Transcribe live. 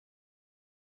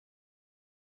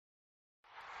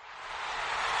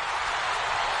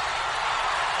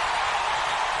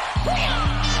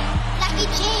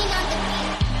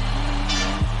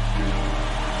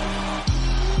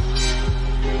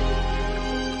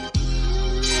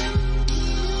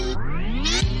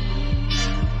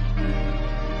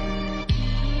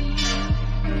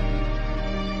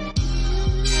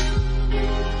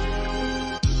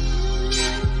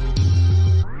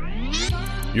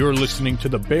You're listening to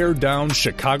the Bear Down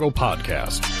Chicago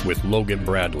podcast with Logan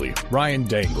Bradley, Ryan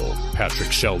Dangle,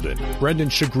 Patrick Sheldon, Brendan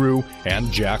Shagrew,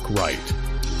 and Jack Wright.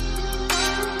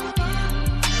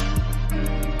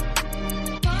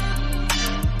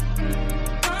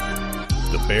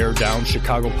 The Bear Down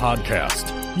Chicago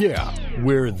podcast. Yeah,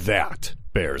 we're that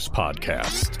Bears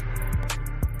podcast.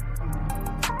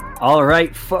 All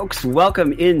right, folks,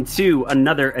 welcome into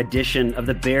another edition of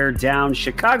the Bear Down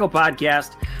Chicago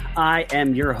podcast. I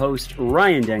am your host,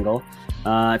 Ryan Dangle.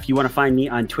 If you want to find me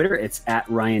on Twitter, it's at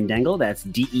Ryan Dangle. That's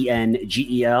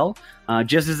Dengel.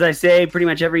 Just as I say pretty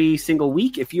much every single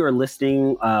week, if you are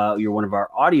listening, you're one of our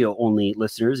audio-only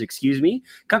listeners,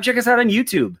 come check us out on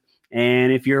YouTube.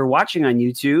 And if you're watching on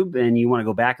YouTube and you want to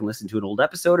go back and listen to an old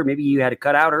episode, or maybe you had to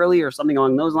cut out early or something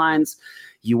along those lines,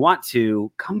 you want to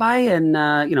come by and,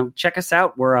 check us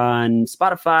out. We're on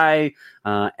Spotify,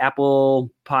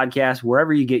 Apple Podcasts,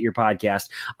 wherever you get your podcast.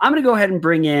 I'm going to go ahead and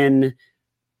bring in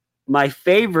my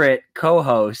favorite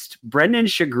co-host, Brendan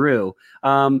Shagrew.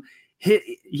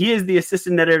 He is the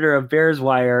assistant editor of Bears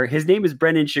Wire. His name is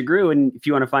Brendan Shagrew. And if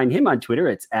you want to find him on Twitter,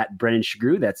 it's at Brendan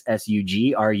Shagrew. That's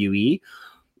Sugrue.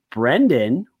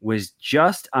 Brendan was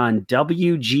just on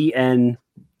WGN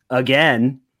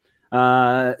again.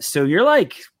 So you're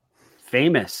like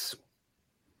famous.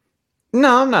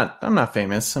 No, I'm not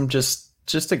famous. I'm just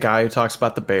a guy who talks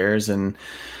about the Bears. And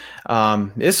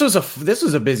this was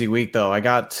a busy week though. I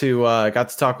got to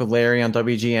talk with Larry on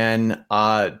WGN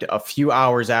a few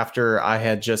hours after I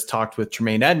had just talked with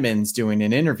Tremaine Edmonds doing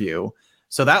an interview.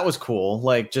 So that was cool.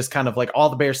 Like just kind of like all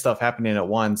the Bears stuff happening at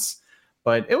once.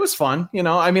 But it was fun,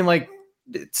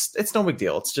 it's no big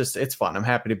deal. It's fun. I'm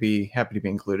happy to be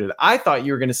included. I thought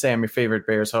you were going to say I'm your favorite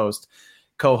Bears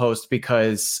co-host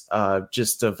because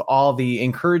just of all the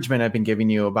encouragement I've been giving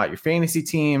you about your fantasy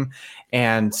team,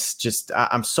 and just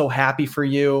I'm so happy for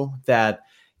you that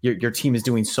your team is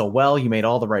doing so well. You made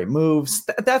all the right moves.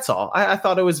 That's all. I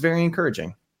thought it was very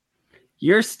encouraging.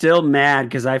 You're still mad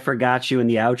because I forgot you in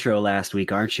the outro last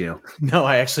week, aren't you? No,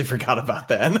 I actually forgot about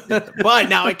that. But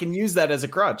now I can use that as a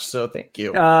crutch, so thank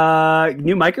you.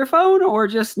 New microphone or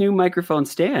just new microphone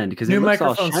stand? Because it looks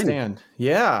all shiny. Stand.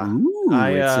 Yeah. Ooh,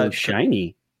 it's so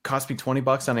shiny. Cost me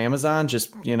 $20 on Amazon.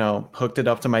 Just, hooked it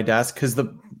up to my desk because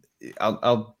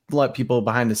I'll let people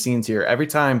behind the scenes here. Every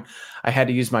time I had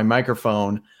to use my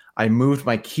microphone, I moved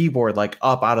my keyboard like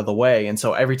up out of the way. And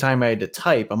so every time I had to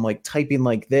type, I'm like typing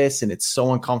like this and it's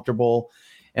so uncomfortable.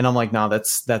 And I'm like, no,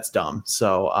 that's dumb.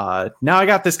 So now I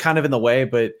got this kind of in the way,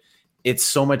 but it's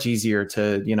so much easier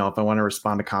to, if I want to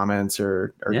respond to comments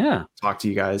or talk to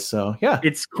you guys. So yeah,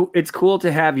 it's cool. It's cool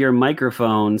to have your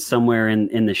microphone somewhere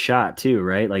in the shot too,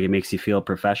 right? Like it makes you feel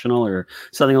professional or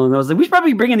something along those lines. We should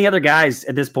probably bring in the other guys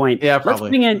at this point. Yeah,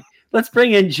 probably. Let's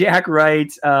bring in Jack Wright.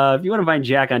 If you want to find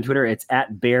Jack on Twitter, it's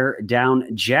at Bear Down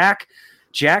Jack.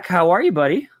 Jack, how are you,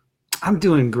 buddy? I'm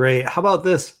doing great. How about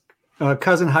this?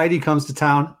 Cousin Heidi comes to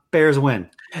town. Bears win.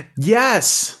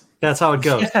 Yes. That's how it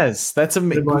goes. Yes. That's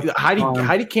amazing.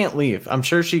 Heidi can't leave. I'm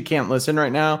sure she can't listen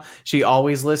right now. She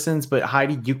always listens, but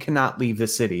Heidi, you cannot leave the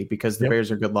city because the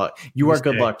Bears are good luck. You are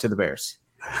good luck to the Bears.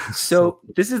 So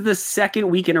this is the second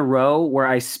week in a row where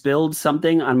I spilled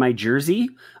something on my jersey.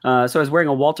 So I was wearing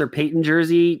a Walter Payton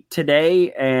jersey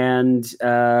today, and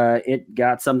it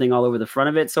got something all over the front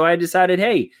of it. So I decided,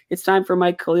 hey, it's time for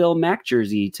my Khalil Mack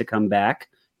jersey to come back.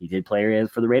 He did play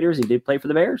for the Raiders. He did play for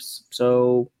the Bears.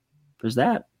 So there's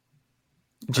that.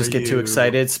 Just get too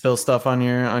excited, spill stuff on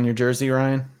your jersey,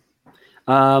 Ryan.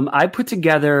 I put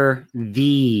together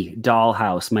the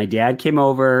dollhouse. My dad came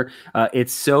over.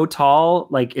 It's so tall,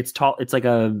 it's tall. It's like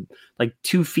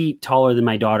 2 feet taller than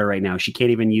my daughter right now. She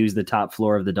can't even use the top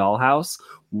floor of the dollhouse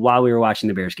while we were watching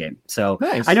the Bears game. So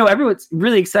nice. I know everyone's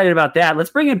really excited about that. Let's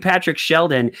bring in Patrick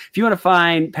Sheldon. If you want to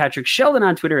find Patrick Sheldon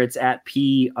on Twitter, it's at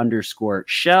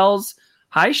P_Shells.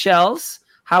 Hi, Shells.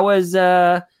 How was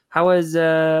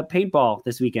paintball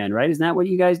this weekend? Right? Isn't that what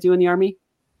you guys do in the Army?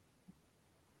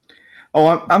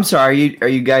 Oh, I'm sorry. Are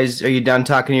you done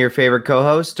talking to your favorite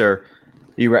co-host, or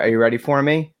are you ready for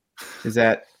me?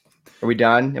 Are we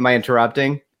done? Am I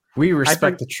interrupting? We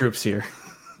respect the troops here.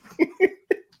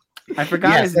 I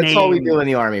forgot his name. That's all we do in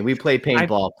the Army. We play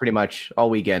paintball pretty much all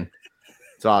weekend.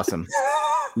 It's awesome.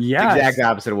 Yeah. Exact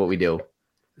opposite of what we do.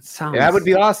 That would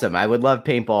be awesome. I would love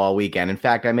paintball all weekend. In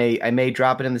fact, I may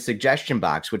drop it in the suggestion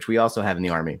box, which we also have in the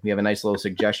Army. We have a nice little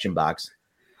suggestion box.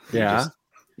 Yeah.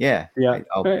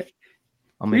 I'll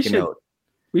make a note.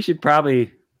 We should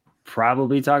probably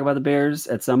talk about the Bears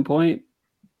at some point.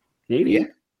 Maybe. Yeah.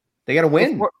 They got to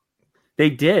win. They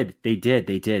did.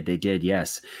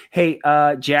 Yes. Hey,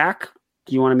 Jack,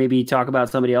 do you want to maybe talk about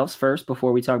somebody else first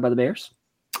before we talk about the Bears?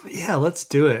 Yeah, let's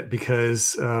do it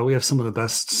because we have some of the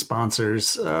best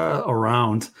sponsors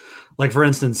around. Like, for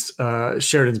instance,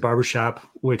 Sheridan's Barbershop,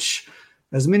 which,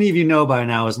 as many of you know by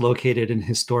now, is located in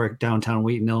historic downtown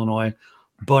Wheaton, Illinois,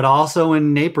 but also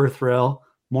in Naperville.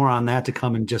 More on that to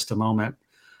come in just a moment.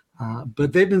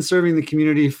 But they've been serving the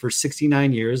community for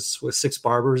 69 years with 6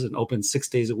 barbers and open 6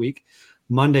 days a week,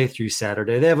 Monday through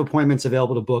Saturday. They have appointments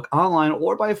available to book online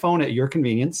or by phone at your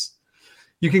convenience.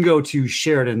 You can go to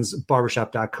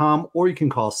Sheridan'sBarbershop.com or you can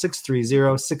call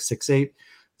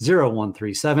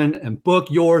 630-668-0137 and book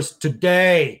yours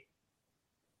today.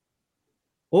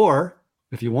 Or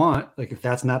if you want, like if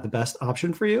that's not the best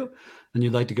option for you and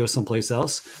you'd like to go someplace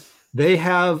else, they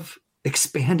have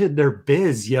expanded their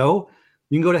biz, yo.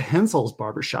 You can go to Hensel's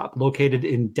Barbershop, located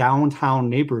in downtown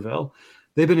Naperville.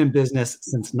 They've been in business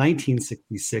since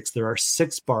 1966. There are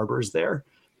 6 barbers there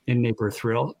in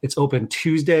Naperville. It's open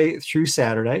Tuesday through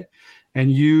Saturday,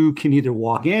 and you can either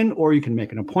walk in or you can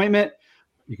make an appointment.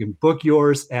 You can book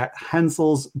yours at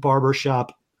Hensel's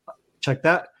Barbershop. Check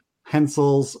that,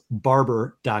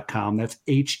 henselsbarber.com. That's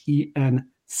HENCZELS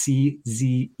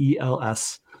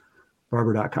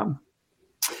barber.com.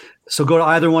 So go to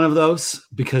either one of those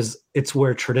because it's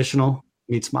where traditional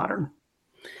meets modern.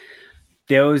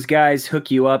 Those guys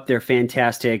hook you up. They're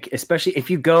fantastic, especially if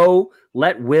you go,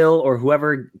 let Will or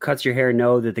whoever cuts your hair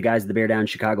know that the guys at the Bear Down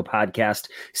Chicago podcast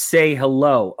say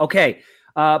hello. Okay,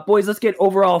 boys, let's get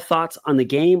overall thoughts on the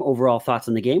game. We're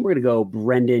going to go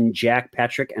Brendan, Jack,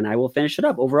 Patrick, and I will finish it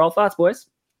up. Overall thoughts, boys.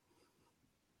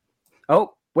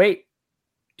 Oh, wait.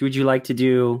 Would you like to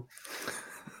do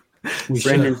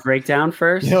Brendan's breakdown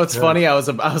first? You know, it's funny. I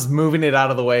was moving it out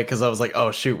of the way because I was like,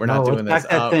 "Oh shoot, we're not doing this." Back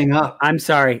that thing up. I'm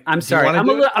sorry. I'm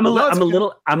a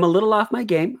little off my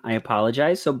game. I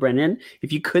apologize. So, Brendan,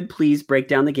 if you could please break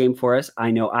down the game for us, I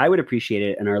know I would appreciate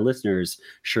it, and our listeners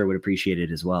sure would appreciate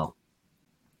it as well.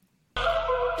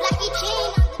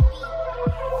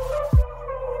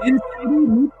 In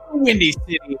Windy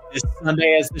City this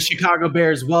Sunday, as the Chicago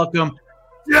Bears welcome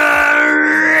the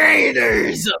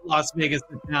Raiders of Las Vegas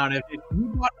to town. If you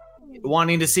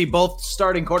wanting to see both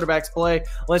starting quarterbacks play,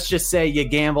 let's just say you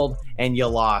gambled and you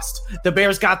lost. The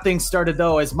Bears got things started,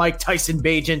 though, as Mike Tyson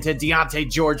Bagent and Deontay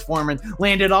George Foreman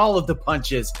landed all of the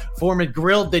punches. Foreman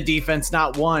grilled the defense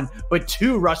not 1, but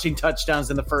 2 rushing touchdowns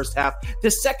in the first half,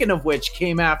 the second of which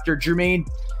came after Tremaine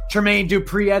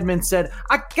Dupree-Edmonds said,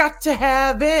 "I got to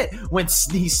have it," when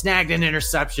he snagged an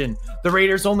interception. The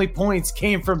Raiders' only points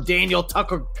came from Daniel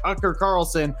Tucker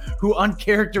Carlson, who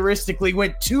uncharacteristically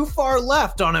went too far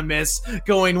left on a miss,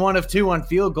 going 1 of 2 on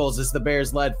field goals as the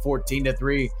Bears led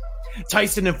 14-3.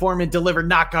 Tyson and Foreman delivered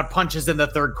knockout punches in the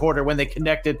third quarter when they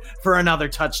connected for another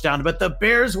touchdown, but the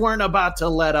Bears weren't about to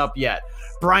let up yet.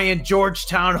 Brian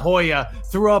Georgetown Hoya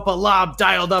threw up a lob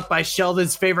dialed up by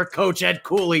Sheldon's favorite coach, Ed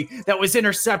Cooley, that was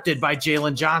intercepted by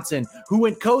Jalen Johnson, who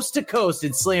went coast to coast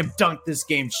and slam dunked this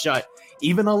game shut.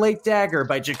 Even a late dagger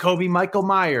by Jacoby Michael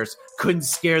Myers couldn't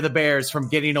scare the Bears from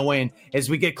getting a win as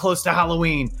we get close to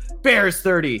Halloween. Bears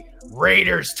 30,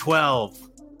 Raiders 12.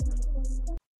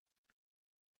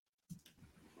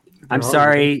 I'm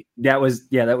sorry. That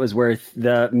was worth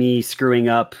me screwing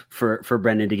up for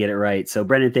Brendan to get it right. So,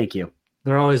 Brendan, thank you.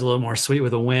 They're always a little more sweet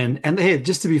with a win. And hey,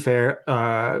 just to be fair,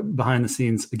 behind the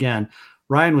scenes, again,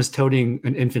 Ryan was toting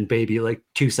an infant baby like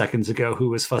 2 seconds ago who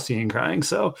was fussy and crying.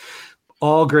 So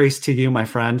all grace to you, my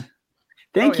friend.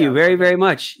 Thank you very, very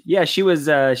much. Yeah, she was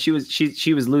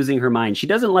losing her mind. She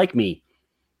doesn't like me.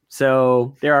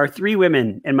 So there are 3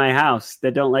 women in my house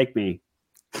that don't like me.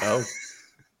 Oh.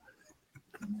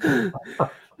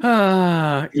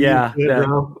 Yeah.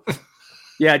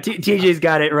 Yeah, TJ's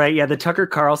got it right. Yeah, the Tucker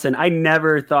Carlson. I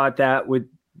never thought that would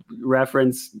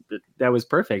reference. That was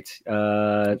perfect.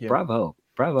 Yeah. Bravo.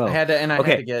 I had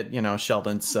to get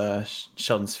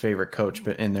Sheldon's favorite coach,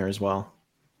 but in there as well.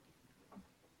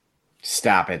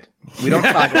 Stop it. We don't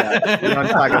talk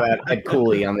about Ed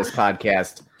Cooley on this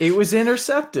podcast. It was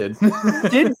intercepted.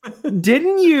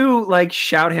 Didn't you like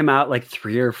shout him out like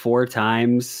 3 or 4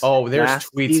 times? Oh, there's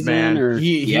tweets, man.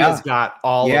 He has got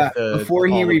all of the before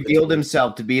he revealed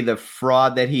himself to be the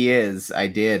fraud that he is. I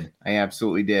did. I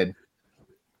absolutely did.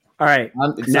 All right.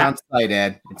 It's on site,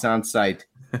 Ed. It's on site.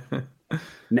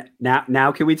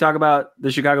 Now can we talk about the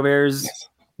Chicago Bears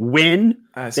win.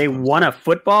 They won a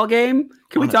football game.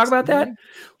 Can we talk about that?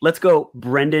 Let's go,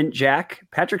 Brendan, Jack,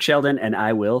 Patrick Sheldon, and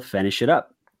I will finish it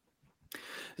up.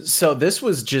 So this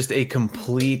was just a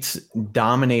complete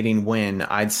dominating win,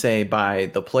 I'd say, by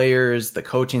the players, the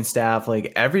coaching staff.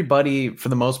 Like everybody, for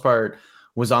the most part,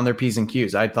 was on their P's and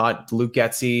Q's. I thought Luke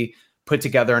Getsy put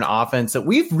together an offense that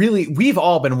we've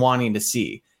all been wanting to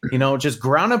see. Just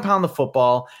ground and pound the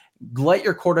football, let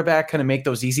your quarterback kind of make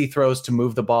those easy throws to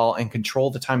move the ball and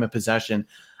control the time of possession.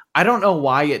 I don't know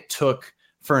why it took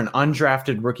for an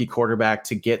undrafted rookie quarterback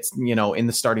to get, in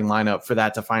the starting lineup for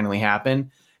that to finally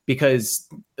happen. Because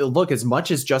look, as much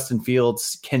as Justin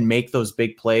Fields can make those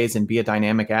big plays and be a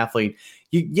dynamic athlete,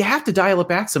 you have to dial it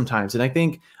back sometimes. And I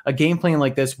think a game plan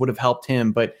like this would have helped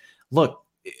him. But look,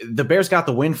 the Bears got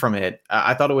the win from it.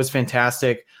 I thought it was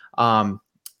fantastic.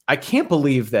 I can't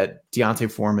believe that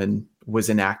Deontay Foreman was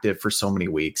inactive for so many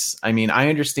weeks. I mean, I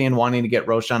understand wanting to get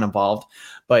Roschon involved,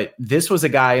 but this was a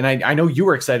guy, and I know you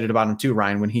were excited about him too,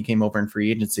 Ryan, when he came over in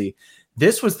free agency.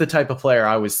 This was the type of player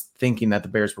I was thinking that the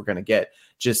Bears were going to get.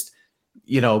 Just,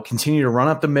 continue to run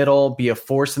up the middle, be a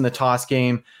force in the toss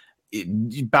game,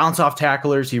 bounce off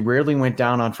tacklers. He rarely went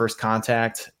down on first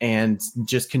contact, and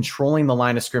just controlling the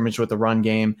line of scrimmage with the run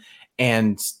game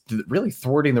and really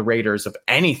thwarting the Raiders of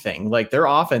anything. Like their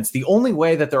offense, the only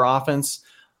way that their offense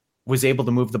was able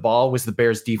to move the ball was the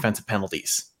Bears' defensive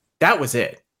penalties. That was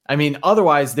it. I mean,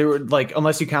 otherwise they were like,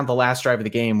 unless you count the last drive of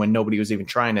the game when nobody was even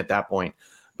trying at that point.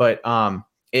 But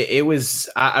I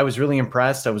was really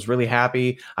impressed. I was really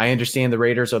happy. I understand the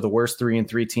Raiders are the worst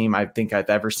 3-3 team I think I've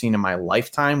ever seen in my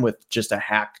lifetime with just a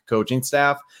hack coaching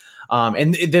staff.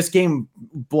 And this game,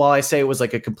 while I say it was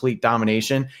like a complete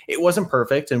domination, it wasn't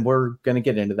perfect, and we're going to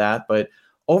get into that. But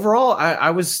overall, I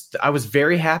was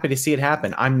very happy to see it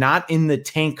happen. I'm not in the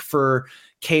tank for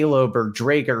Caleb or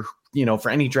Drake or for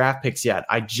any draft picks yet.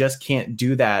 I just can't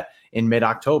do that in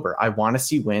mid-October. I want to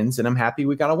see wins, and I'm happy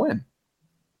we got a win.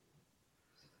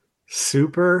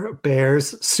 Super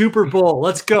Bears Super Bowl.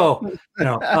 Let's go.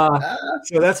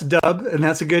 So that's a dub, and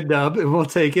that's a good dub, and we'll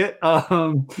take it.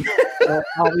 Obviously,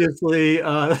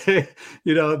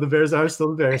 the Bears are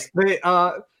still the Bears. They,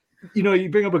 you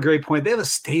bring up a great point. They have a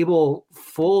stable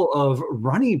full of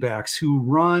running backs who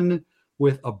run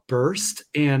with a burst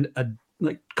and a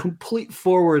complete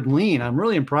forward lean. I'm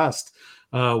really impressed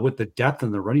with the depth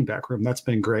in the running back room. That's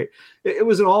been great. It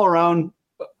was an all around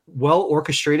well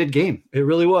orchestrated game. It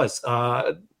really was.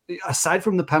 Aside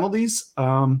from the penalties,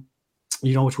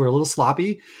 which were a little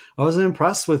sloppy, I was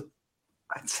impressed with,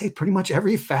 I'd say, pretty much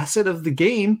every facet of the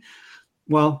game.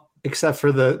 Well, except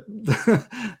for the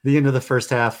end of the first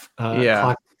half.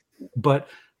 Clock. But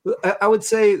I would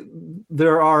say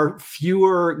there are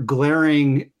fewer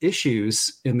glaring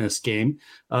issues in this game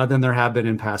than there have been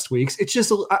in past weeks. It's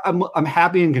just I'm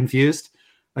happy and confused.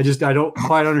 I don't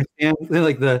quite understand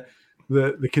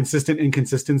the consistent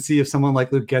inconsistency of someone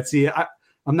like Luke Getsy.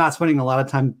 I'm not spending a lot of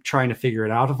time trying to figure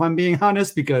it out, if I'm being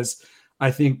honest, because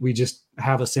I think we just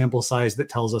have a sample size that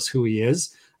tells us who he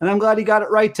is. And I'm glad he got it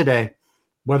right today.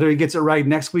 Whether he gets it right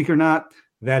next week or not,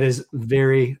 that is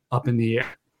very up in the air.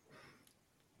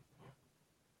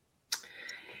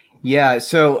 Yeah,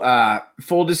 so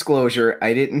full disclosure,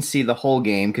 I didn't see the whole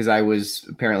game because I was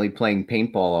apparently playing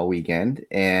paintball all weekend,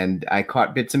 and I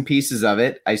caught bits and pieces of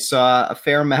it. I saw a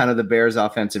fair amount of the Bears'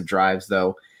 offensive drives,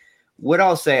 though. What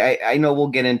I'll say, I know we'll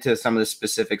get into some of the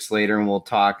specifics later, and we'll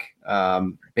talk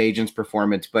Bagent's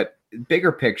performance, but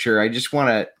bigger picture, I just want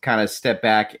to kind of step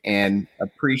back and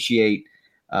appreciate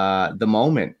the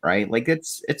moment, right? Like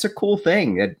it's a cool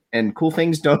thing, and cool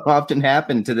things don't often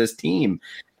happen to this team.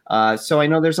 So I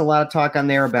know there's a lot of talk on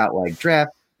there about like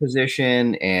draft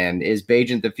position and is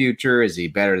Bagent the future? Is he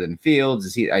better than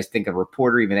Fields? I think a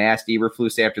reporter even asked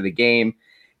Eberflus after the game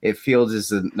if Fields is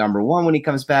the number one when he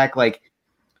comes back. Like,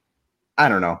 I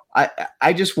don't know.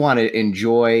 I just want to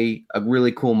enjoy a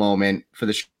really cool moment for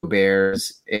the Chicago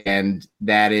Bears, and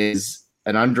that is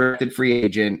an undrafted free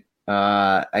agent.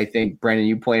 I think, Brendan,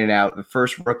 you pointed out the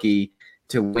first rookie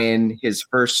to win his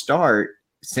first start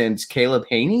since Caleb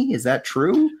Haney. Is that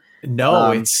true?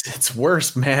 No, it's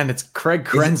worse, man. It's Craig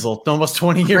Krenzel, almost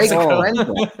 20 years ago.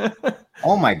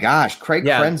 Oh my gosh, Craig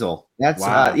Krenzel. That's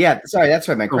sorry, that's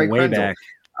what I meant. Craig Krenzel.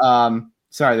 Back.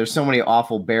 Sorry, there's so many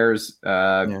awful Bears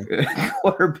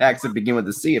quarterbacks that begin with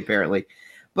a C, apparently.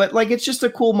 But like, it's just a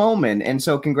cool moment, and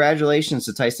so congratulations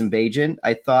to Tyson Bagent.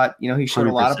 I thought he showed 100%.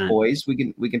 A lot of poise.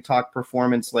 We can talk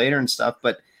performance later and stuff,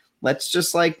 but let's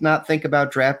just not think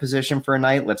about draft position for a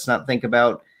night. Let's not think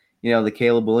about the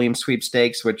Caleb Williams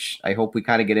sweepstakes, which I hope we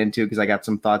kind of get into because I got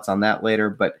some thoughts on that later.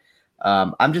 But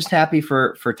I'm just happy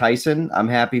for Tyson. I'm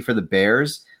happy for the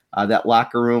Bears. That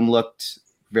locker room looked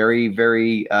very,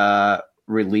 very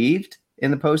relieved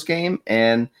in the post game,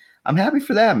 and I'm happy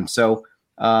for them. So,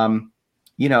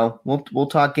 we'll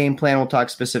talk game plan, we'll talk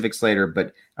specifics later,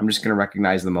 but I'm just going to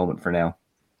recognize the moment for now.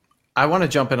 I want to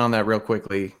jump in on that real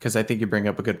quickly because I think you bring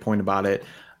up a good point about it.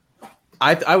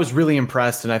 I was really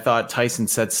impressed, and I thought Tyson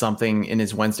said something in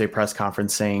his Wednesday press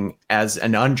conference saying, as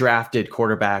an undrafted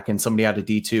quarterback and somebody out of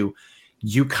D2,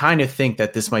 you kind of think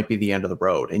that this might be the end of the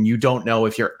road, and you don't know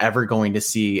if you're ever going to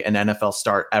see an NFL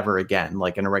start ever again,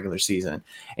 like in a regular season.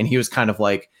 And he was kind of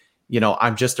like,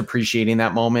 I'm just appreciating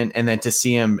that moment. And then to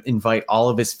see him invite all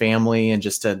of his family and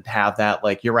just to have that,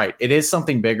 like, you're right, it is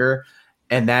something bigger.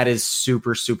 And that is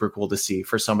super, super cool to see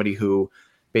for somebody who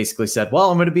basically said,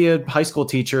 well, I'm going to be a high school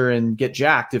teacher and get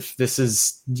jacked if this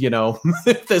is,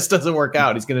 if this doesn't work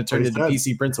out. He's going to turn into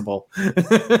PC principal.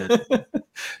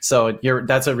 So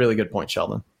that's a really good point,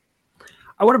 Sheldon.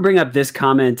 I want to bring up this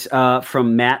comment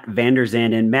from Matt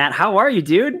Vanderzand. And Matt, how are you,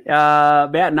 dude?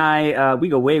 Matt and I, we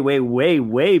go way, way, way,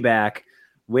 way back,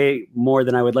 way more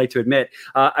than I would like to admit.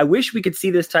 I wish we could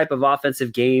see this type of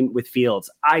offensive game with Fields.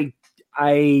 I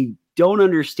don't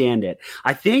understand it.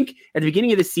 I think at the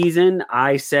beginning of the season,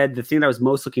 I said the thing that I was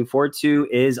most looking forward to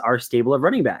is our stable of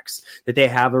running backs, that they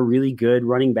have a really good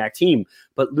running back team.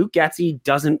 But Luke Getsy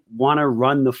doesn't want to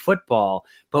run the football.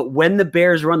 But when the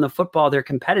Bears run the football, they're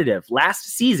competitive. Last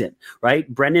season,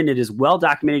 right? Brendan, it is well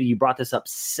documented. You brought this up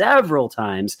several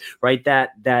times, right?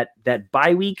 That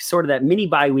bye week, sort of that mini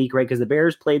bye week, right? Because the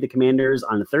Bears played the Commanders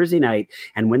on a Thursday night.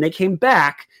 And when they came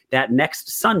back that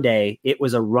next Sunday, it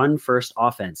was a run-first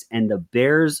offense. And the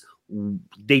Bears,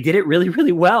 they did it really,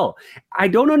 really well. I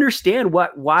don't understand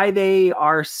why they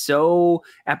are so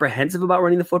apprehensive about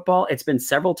running the football. It's been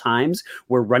several times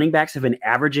where running backs have been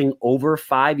averaging over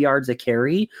 5 yards a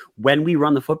carry when we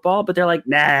run the football, but they're like,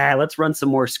 nah, let's run some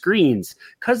more screens,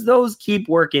 because those keep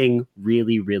working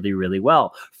really, really, really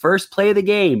well. First play of the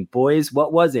game, boys,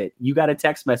 what was it? You got a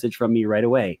text message from me right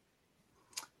away.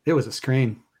 It was a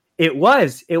screen. It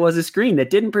was a screen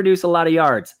that didn't produce a lot of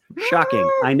yards. Shocking.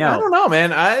 I know. I don't know,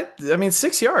 man. I mean,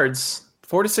 6 yards,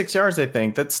 4 to 6 yards. I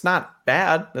think that's not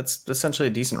bad. That's essentially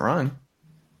a decent run.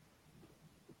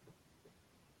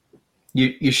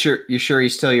 You sure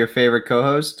he's still your favorite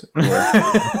co-host?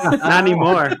 Not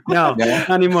anymore. No, not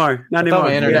anymore. Not anymore.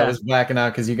 My internet was blacking out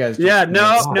because you guys. No.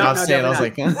 I was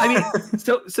like, I mean,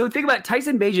 so think about it.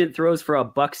 Tyson Bagent throws for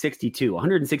 $162,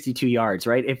 162 yards,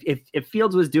 right? If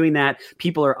Fields was doing that,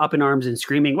 people are up in arms and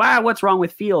screaming, "Wow, what's wrong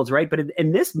with Fields?" Right? But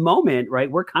in this moment, right,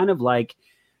 we're kind of like,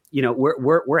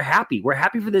 we're happy. We're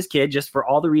happy for this kid, just for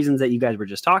all the reasons that you guys were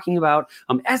just talking about,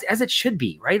 as it should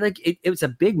be, right? Like it was a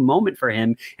big moment for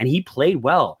him, and he played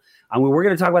well. I mean, we're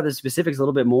going to talk about the specifics a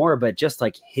little bit more, but just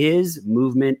like his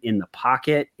movement in the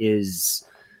pocket is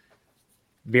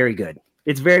very good.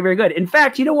 It's very, very good. In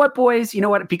fact, you know what, boys? You know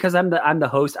what? Because I'm the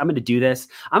host, I'm going to do this.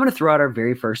 I'm going to throw out our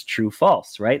very first true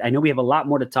false, right? I know we have a lot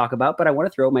more to talk about, but I want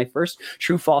to throw my first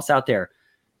true false out there.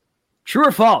 True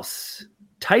or false?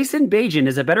 Tyson Bagent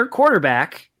is a better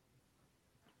quarterback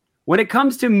when it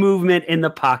comes to movement in the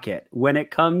pocket. Let's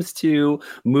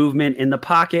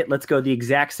go the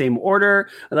exact same order.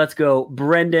 Let's go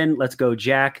Brendan. Let's go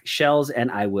Jack, Shells, and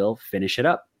I will finish it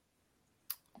up.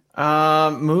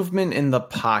 Movement in the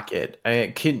pocket.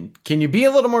 Can you be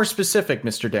a little more specific,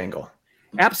 Mr. Dangle?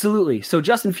 Absolutely. So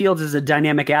Justin Fields is a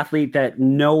dynamic athlete that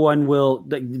no one will.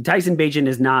 Tyson Bagent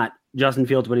is not Justin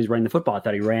Fields when he's running the football. I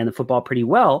thought he ran the football pretty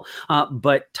well,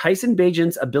 but Tyson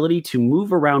Bagent's ability to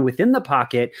move around within the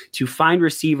pocket to find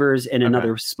receivers in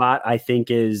another spot, I think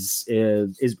is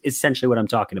essentially what I'm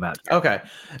talking about. Okay.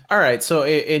 All right. So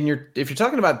if you're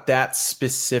talking about that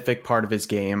specific part of his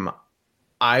game,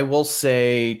 I will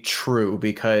say true,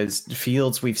 because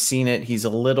Fields, we've seen it. He's a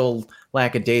little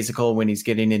lackadaisical when he's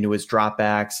getting into his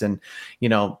dropbacks, and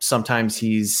sometimes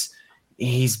he's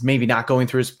maybe not going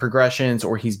through his progressions,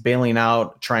 or he's bailing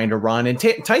out trying to run. And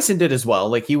Tyson did as well.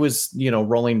 Like he was,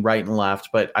 rolling right and left,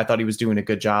 but I thought he was doing a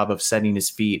good job of setting his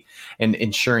feet and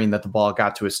ensuring that the ball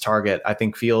got to his target. I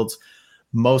think Fields,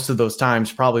 most of those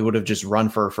times, probably would have just run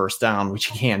for a first down, which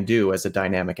he can do as a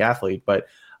dynamic athlete. But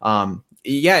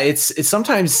it's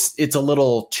sometimes it's a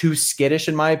little too skittish,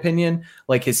 in my opinion.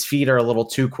 Like his feet are a little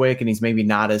too quick and he's maybe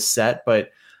not as set,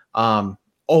 but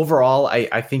overall,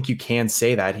 I think you can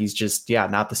say that he's just,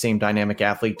 not the same dynamic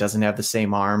athlete, doesn't have the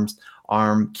same arm,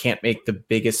 can't make the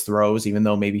biggest throws, even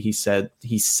though maybe he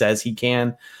says he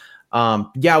can.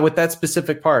 With that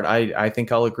specific part, I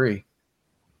think I'll agree.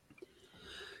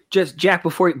 Just Jack,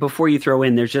 before you throw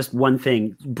in, there's just one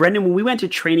thing. Brendan, when we went to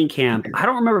training camp, I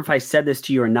don't remember if I said this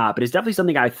to you or not, but it's definitely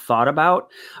something I thought about.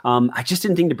 I just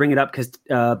didn't think to bring it up because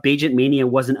Bagent Mania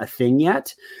wasn't a thing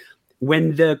yet.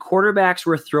 when the quarterbacks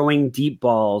were throwing deep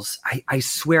balls, I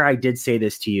swear I did say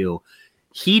this to you.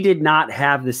 He did not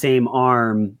have the same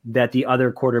arm that the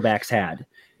other quarterbacks had.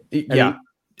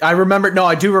 I remember. No,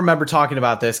 I do remember talking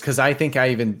about this because I think I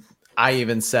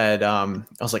even said, I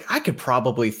was like, I could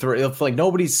probably throw, if like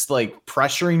nobody's like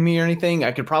pressuring me or anything,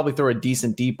 I could probably throw a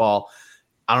decent deep ball.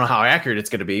 I don't know how accurate it's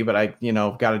going to be, but I,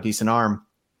 got a decent arm.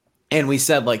 And we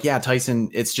said like, yeah, Tyson,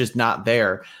 it's just not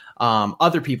there.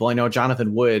 Other people, I know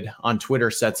Jonathan Wood on Twitter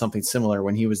said something similar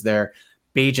when he was there.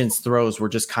 Bagent's throws were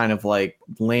just kind of like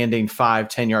landing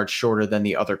 5-10 yards shorter than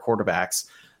the other quarterbacks.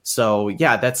 So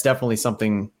yeah, that's definitely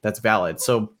something that's valid.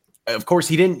 So of course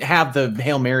he didn't have the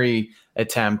Hail Mary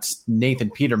attempt. Nathan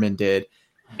Peterman did.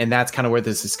 And that's kind of where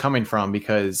this is coming from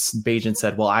because Bagent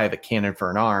said, well, I have a cannon for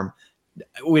an arm.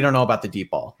 We don't know about the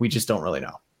deep ball. We just don't really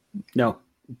know. No,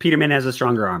 Peterman has a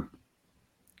stronger arm.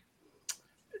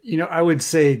 I would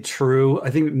say true. I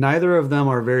think neither of them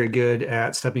are very good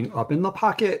at stepping up in the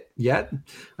pocket yet.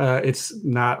 It's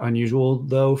not unusual,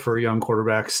 though, for young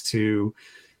quarterbacks to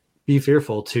be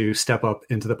fearful to step up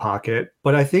into the pocket.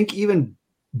 But I think even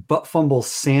Butt Fumble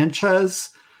Sanchez,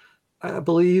 I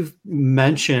believe,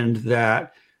 mentioned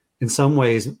that in some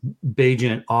ways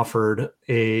Bagent offered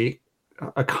a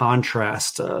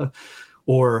contrast,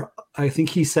 or I think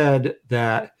he said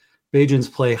that Bagent's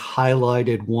play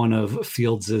highlighted one of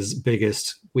Fields'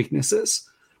 biggest weaknesses.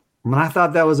 And I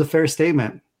thought that was a fair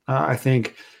statement. I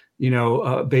think,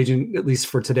 Bagent, at least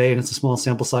for today, and it's a small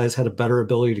sample size, had a better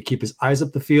ability to keep his eyes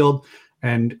up the field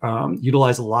and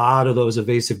utilize a lot of those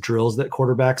evasive drills that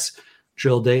quarterbacks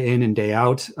drill day in and day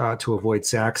out to avoid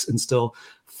sacks and still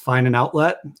find an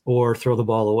outlet or throw the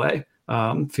ball away.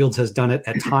 Fields has done it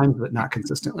at times, but not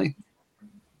consistently.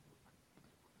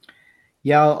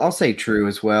 Yeah, I'll say true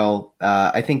as well.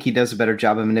 I think he does a better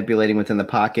job of manipulating within the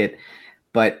pocket,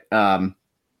 but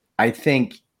I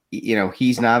think,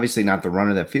 he's obviously not the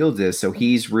runner that Fields is. So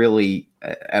he's really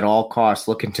at all costs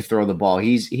looking to throw the ball.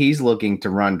 He's looking to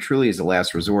run truly as a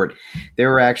last resort.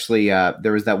 There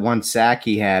was that one sack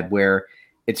he had where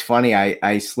it's funny.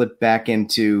 I slipped back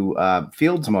into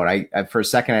Fields mode. I for a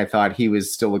second, I thought he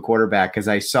was still the quarterback because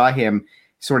I saw him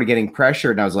sort of getting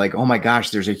pressured. And I was like, oh my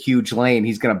gosh, there's a huge lane.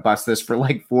 He's going to bust this for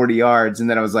like 40 yards. And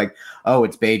then I was like, oh,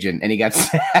 it's Bagent. And he got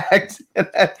sacked.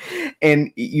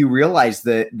 And you realize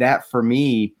that for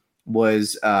me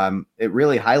was, it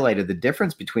really highlighted the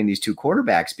difference between these two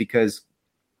quarterbacks because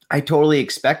I totally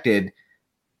expected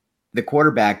the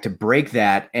quarterback to break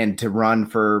that and to run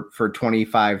for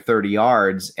 25, 30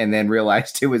 yards and then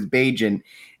realized it was Bagent.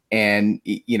 And,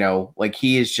 like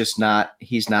he's not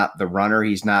the runner.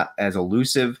 He's not as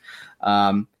elusive.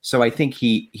 So I think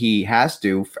he has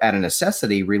to, at a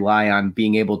necessity, rely on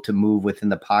being able to move within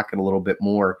the pocket a little bit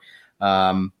more.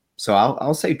 So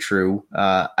I'll say true.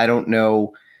 I don't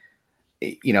know.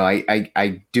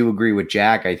 I do agree with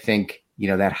Jack. I think,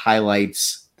 that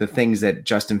highlights the things that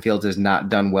Justin Fields has not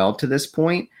done well to this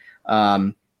point.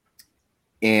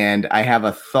 And I have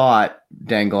a thought,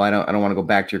 Dangle. I don't want to go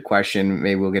back to your question.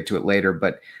 Maybe we'll get to it later,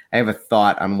 but I have a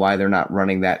thought on why they're not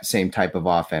running that same type of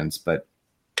offense. But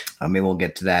maybe we'll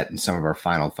get to that in some of our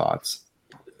final thoughts.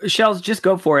 Shells, just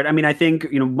go for it. I mean, I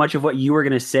think, much of what you were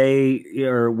going to say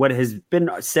or what has been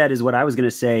said is what I was going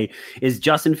to say is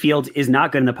Justin Fields is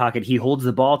not good in the pocket. He holds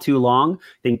the ball too long.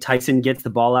 I think Tyson gets the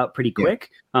ball out pretty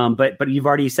quick. Yeah. But you've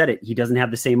already said it. He doesn't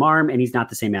have the same arm and he's not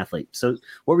the same athlete. So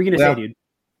what were you going to say, dude?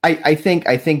 I think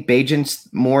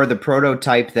Bagent's more the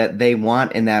prototype that they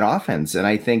want in that offense. And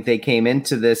I think they came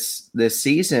into this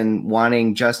season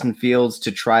wanting Justin Fields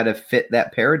to try to fit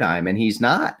that paradigm, and he's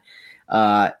not.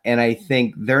 And I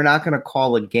think they're not going to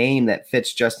call a game that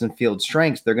fits Justin Fields'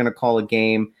 strengths. They're going to call a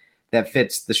game that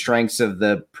fits the strengths of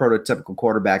the prototypical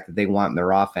quarterback that they want in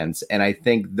their offense. And I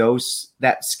think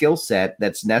that skill set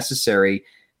that's necessary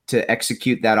to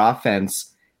execute that offense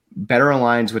better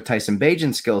aligns with Tyson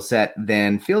Bagent's skill set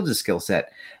than Fields' skill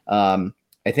set. I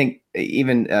think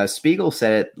even Spiegel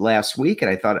said it last week,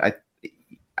 and I thought I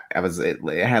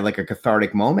had like a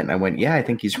cathartic moment. And I went, yeah, I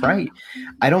think he's right.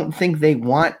 I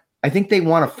think they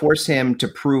want to force him to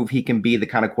prove he can be the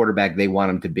kind of quarterback they want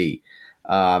him to be.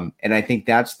 And I think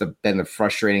that's been the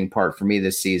frustrating part for me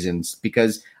this season,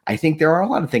 because I think there are a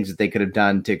lot of things that they could have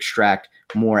done to extract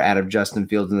more out of Justin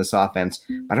Fields in this offense,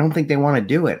 but I don't think they want to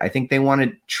do it. I think they want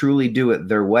to truly do it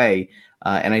their way.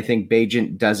 And I think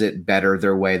Bagent does it better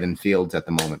their way than Fields at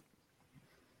the moment.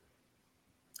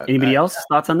 Anybody else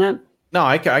thoughts on that? No,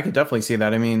 I could definitely see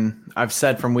that. I mean, I've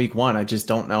said from week one, I just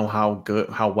don't know how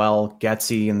well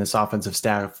Getsy and this offensive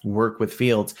staff work with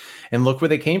Fields. And look where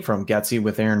they came from. Getsy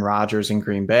with Aaron Rodgers in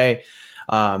Green Bay.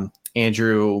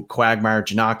 Andrew Quagmire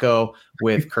Janako,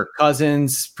 with Kirk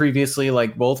Cousins previously,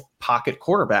 like both pocket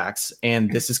quarterbacks.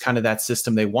 And this is kind of that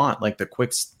system they want, like the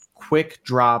quick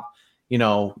drop,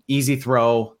 easy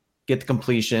throw, get the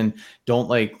completion. Don't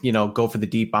go for the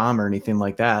deep bomb or anything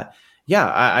like that.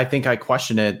 Yeah, I think I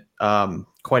question it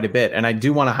quite a bit. And I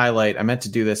do want to highlight, I meant to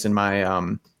do this in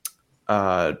my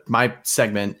my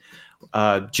segment.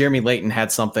 Jeremy Layton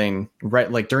had something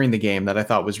right during the game that I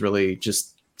thought was really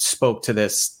just spoke to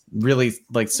this really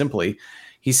simply.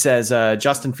 He says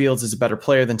Justin Fields is a better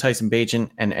player than Tyson Bagent,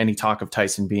 and any talk of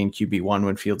Tyson being QB1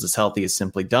 when Fields is healthy is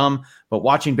simply dumb. But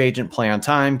watching Bagent play on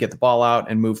time, get the ball out,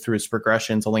 and move through his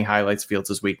progressions only highlights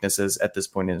Fields' weaknesses at this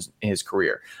point in his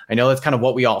career. I know that's kind of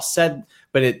what we all said,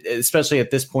 but especially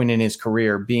at this point in his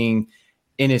career, being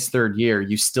in his third year,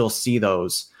 you still see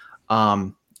those.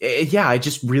 I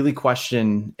just really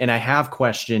question, and I have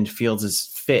questioned Fields'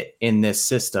 fit in this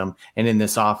system and in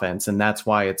this offense, and that's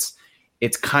why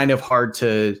it's kind of hard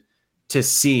to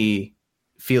see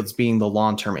Fields being the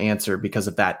long-term answer because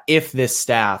of that, if this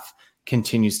staff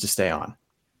continues to stay on.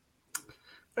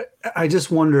 I just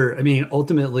wonder,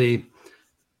 ultimately,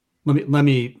 let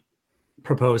me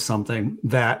propose something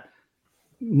that,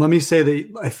 let me say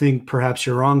that I think perhaps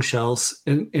you're wrong, Shells,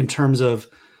 in terms of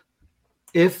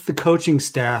if the coaching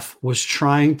staff was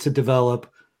trying to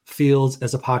develop Fields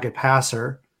as a pocket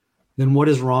passer, then what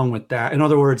is wrong with that? In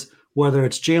other words, whether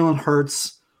it's Jalen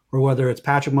Hurts or whether it's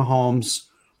Patrick Mahomes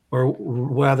or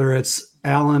whether it's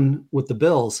Allen with the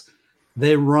Bills,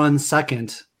 they run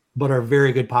second but are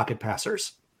very good pocket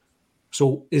passers.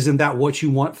 So isn't that what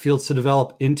you want Fields to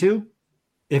develop into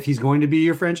if he's going to be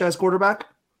your franchise quarterback?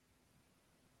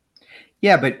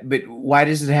 Yeah, but why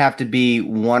does it have to be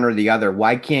one or the other?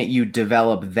 Why can't you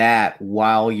develop that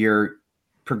while you're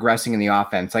progressing in the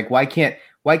offense? Like, why can't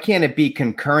it be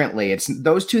concurrently?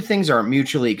 Those two things aren't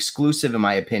mutually exclusive, in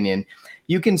my opinion.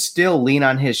 You can still lean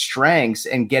on his strengths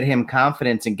and get him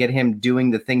confidence and get him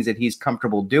doing the things that he's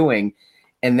comfortable doing.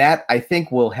 And that, I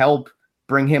think, will help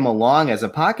bring him along as a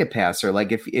pocket passer.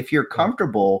 Like, if you're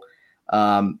comfortable,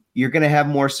 you're going to have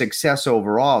more success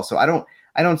overall. So I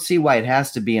don't see why it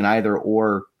has to be an either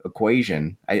or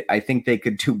equation. I think they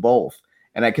could do both.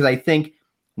 And because I think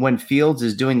when Fields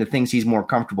is doing the things he's more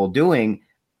comfortable doing,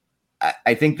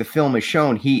 I think the film has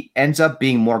shown he ends up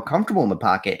being more comfortable in the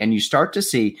pocket, and you start to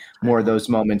see more of those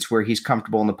moments where he's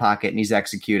comfortable in the pocket and he's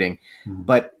executing,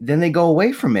 but then they go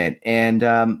away from it. And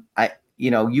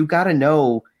you got to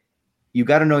know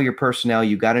your personnel.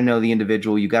 You got to know the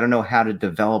individual. You got to know how to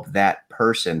develop that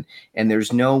person. And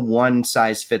there's no one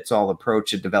size fits all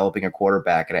approach to developing a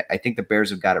quarterback. And I think the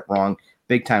Bears have got it wrong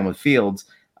big time with Fields.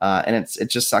 And it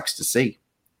just sucks to see.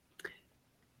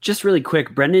 Just really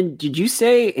quick, Brendan, did you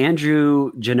say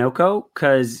Andrew Janoko?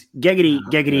 Because giggity,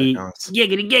 giggity,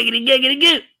 giggity, giggity, giggity,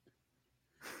 giggity.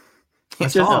 I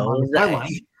saw him on the sideline.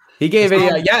 He gave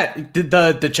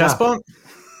the chest bump?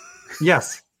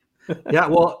 Yes. Yeah,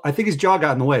 well, I think his jaw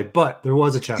got in the way, but there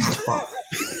was a chest bump.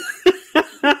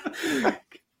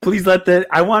 Please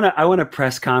I want a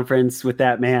press conference with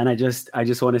that man. I just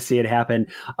want to see it happen.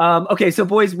 Okay, so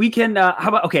boys, we can,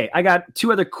 I got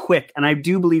two other quick, and I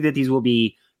do believe that these will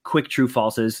be quick true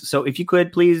falses. So if you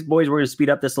could, please, boys, we're going to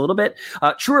speed up this a little bit.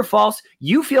 True or false,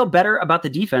 you feel better about the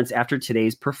defense after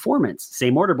today's performance.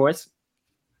 Same order, boys.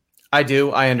 I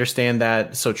do. I understand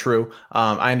that. So true.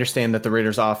 I understand that the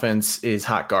Raiders offense is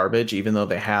hot garbage, even though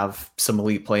they have some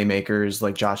elite playmakers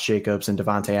like Josh Jacobs and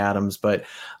Devontae Adams. But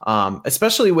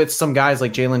especially with some guys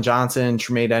like Jalen Johnson,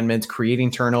 Tremaine Edmonds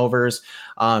creating turnovers,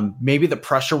 maybe the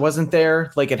pressure wasn't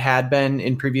there like it had been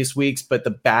in previous weeks, but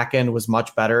the back end was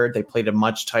much better. They played a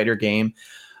much tighter game.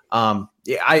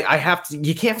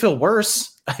 You can't feel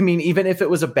worse. I mean, even if it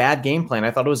was a bad game plan,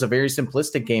 I thought it was a very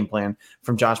simplistic game plan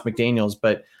from Josh McDaniels,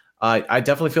 but I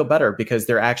definitely feel better because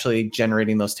they're actually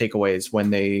generating those takeaways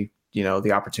when the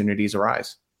opportunities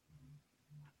arise.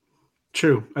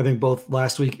 True. I think both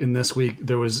last week and this week,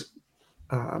 there was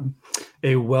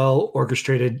a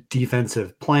well-orchestrated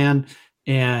defensive plan.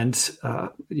 And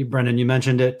Brendan, you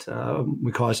mentioned it.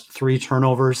 We caused 3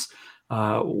 turnovers.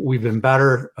 We've been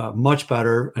better, much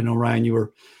better. I know, Ryan, you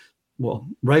were,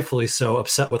 rightfully so,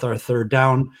 upset with our third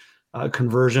down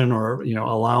conversion or,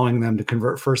 allowing them to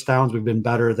convert first downs. We've been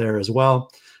better there as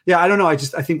well. Yeah, I don't know. I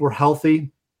think we're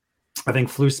healthy. I think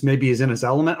Flus maybe is in his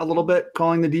element a little bit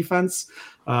calling the defense.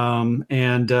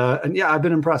 And yeah, I've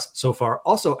been impressed so far.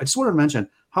 Also, I just want to mention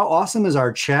how awesome is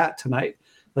our chat tonight.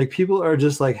 Like people are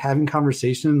just like having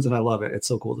conversations and I love it. It's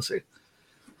so cool to see.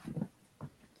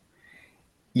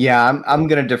 Yeah, I'm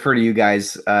going to defer to you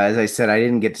guys. As I said, I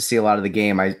didn't get to see a lot of the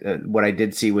game. What I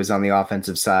did see was on the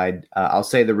offensive side. I'll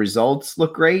say the results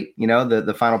look great,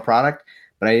 the final product,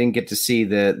 but I didn't get to see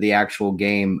the actual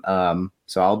game.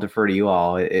 So I'll defer to you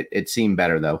all. It seemed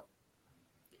better though.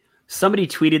 Somebody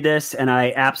tweeted this, and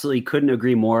I absolutely couldn't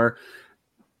agree more.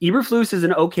 Eberflus is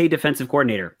an okay defensive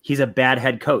coordinator. He's a bad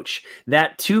head coach.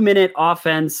 That 2-minute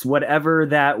offense, whatever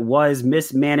that was,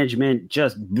 mismanagement,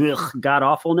 just god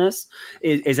awfulness,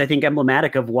 is I think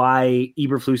emblematic of why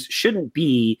Eberflus shouldn't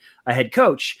be a head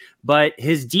coach. But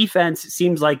his defense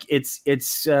seems like it's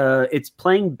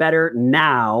playing better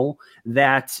now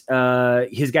that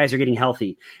his guys are getting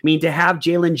healthy. I mean, to have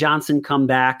Jalen Johnson come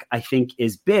back, I think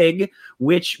is big,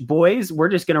 which, boys, we're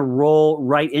just going to roll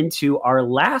right into our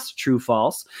last true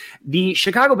false. The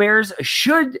Chicago Bears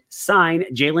should sign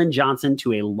Jalen Johnson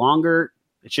to a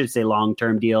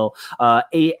long-term deal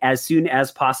as soon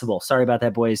as possible. Sorry about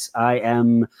that, boys. I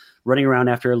am running around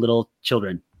after little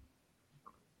children.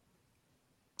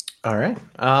 All right.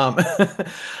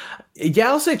 Yeah,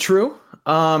 I'll say true.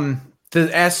 The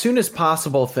as soon as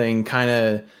possible thing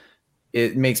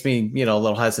it makes me, a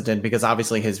little hesitant because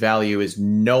obviously his value is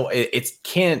it's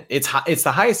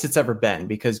the highest it's ever been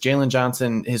because Jalen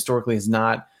Johnson historically has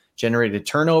not generated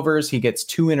turnovers. He gets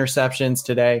 2 interceptions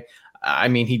today. I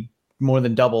mean, he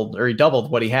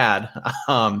doubled what he had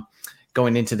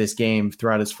going into this game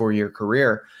throughout his 4-year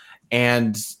career.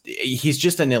 And he's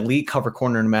just an elite cover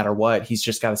corner no matter what. He's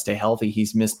just got to stay healthy.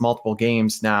 He's missed multiple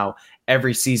games now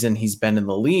every season he's been in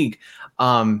the league.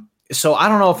 So I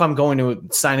don't know if I'm going to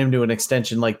sign him to an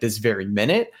extension like this very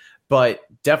minute, but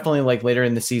definitely like later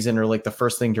in the season or like the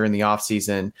first thing during the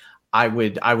offseason, I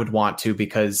would want to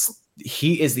because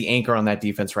he is the anchor on that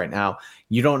defense right now.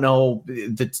 You don't know.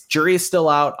 The jury is still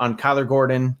out on Kyler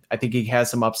Gordon. I think he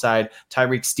has some upside.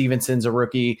 Tyreek Stevenson's a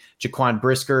rookie. Jaquan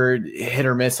Brisker, hit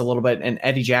or miss a little bit. And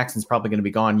Eddie Jackson's probably going to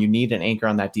be gone. You need an anchor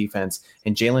on that defense.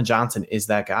 And Jalen Johnson is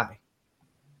that guy.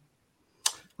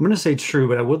 I'm going to say true,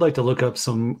 but I would like to look up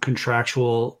some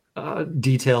contractual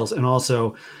details. And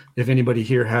also, if anybody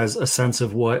here has a sense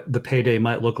of what the payday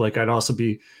might look like, I'd also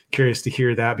be curious to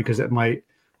hear that because it might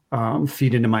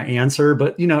feed into my answer.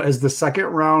 But, as the second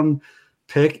round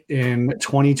pick in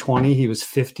 2020, he was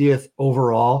 50th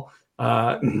overall.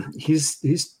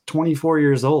 He's 24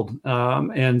 years old.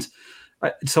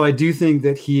 So I do think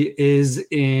that he is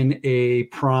in a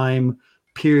prime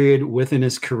period within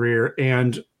his career.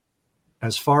 And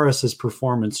as far as his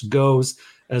performance goes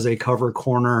as a cover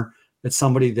corner, it's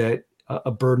somebody that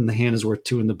a bird in the hand is worth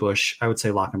 2 in the bush. I would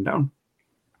say lock him down.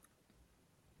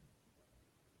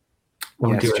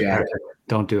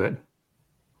 Don't do it.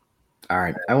 All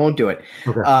right. I won't do it.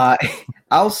 Okay.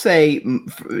 I'll say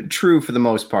true for the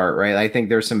most part, right? I think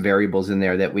there's some variables in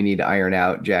there that we need to iron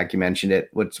out. Jack, you mentioned it.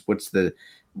 What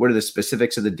are the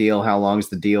specifics of the deal? How long is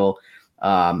the deal?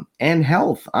 And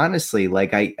health, honestly,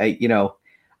 like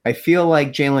I feel like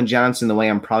Jalen Johnson, the way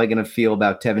I'm probably going to feel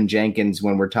about Tevin Jenkins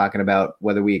when we're talking about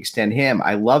whether we extend him.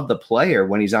 I love the player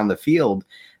when he's on the field.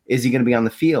 Is he going to be on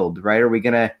the field, right? Are we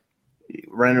going to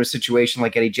run into a situation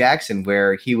like Eddie Jackson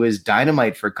where he was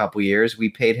dynamite for a couple years? We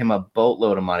paid him a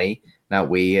boatload of money. Not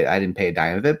we, I didn't pay a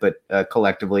dime of it, but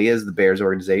collectively as the Bears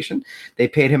organization, they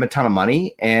paid him a ton of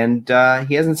money and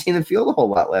he hasn't seen the field a whole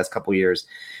lot last couple years.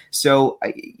 So,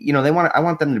 I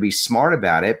want them to be smart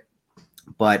about it.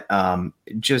 But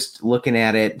just looking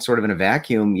at it sort of in a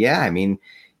vacuum, yeah, I mean,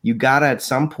 you got to at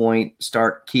some point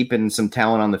start keeping some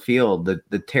talent on the field. The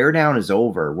teardown is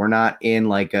over. We're not in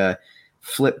like a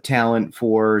flip talent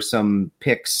for some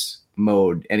picks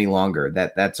mode any longer.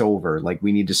 That's over. Like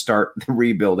we need to start the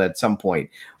rebuild at some point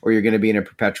or you're going to be in a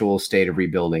perpetual state of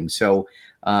rebuilding. So,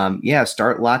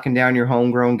 start locking down your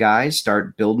homegrown guys,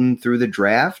 start building through the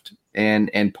draft.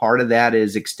 And part of that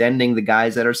is extending the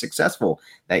guys that are successful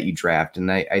that you draft.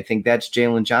 And I think that's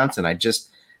Jalen Johnson. I just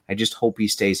hope he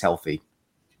stays healthy.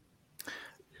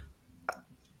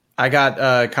 I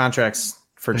got contracts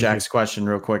for Jack's question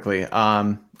real quickly.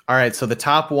 All right. So the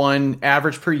top one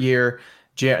average per year,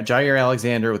 Jair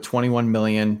Alexander with 21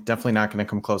 million, definitely not going to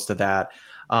come close to that.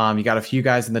 You got a few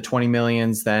guys in the 20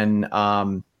 millions, then,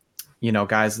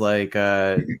 guys like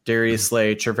Darius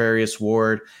Slay, Travarius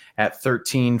Ward at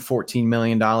 $13-14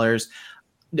 million.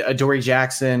 Adoree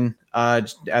Jackson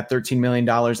at $13 million.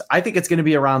 I think it's going to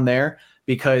be around there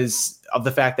because of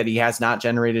the fact that he has not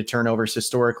generated turnovers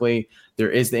historically.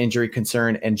 There is the injury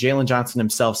concern. And Jalen Johnson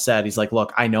himself said, he's like,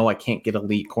 look, I know I can't get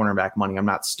elite cornerback money. I'm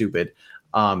not stupid.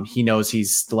 He knows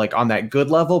he's like on that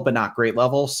good level, but not great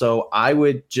level. So I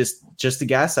would just to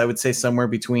guess, I would say somewhere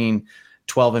between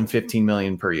 12 and 15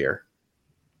 million per year.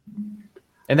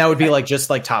 And that would be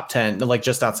just top 10, like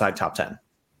just outside top 10.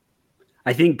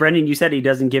 I think, Brendan, you said he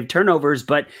doesn't give turnovers,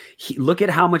 but look at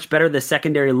how much better the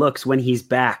secondary looks when he's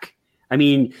back. I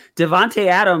mean, Devontae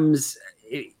Adams,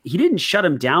 he didn't shut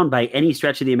him down by any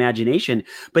stretch of the imagination,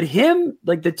 but him,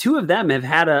 like the two of them have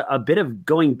had a bit of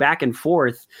going back and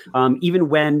forth, even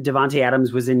when Devontae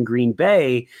Adams was in Green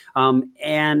Bay.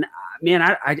 And man,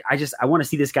 I want to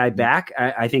see this guy back.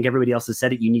 I think everybody else has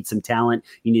said it. You need some talent.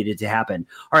 You need it to happen.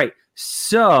 All right.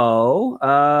 So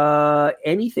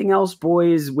anything else,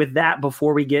 boys, with that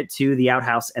before we get to the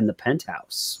outhouse and the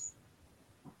penthouse?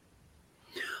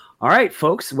 All right,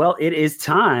 folks. Well, it is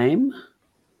time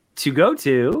to go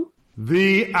to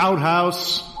the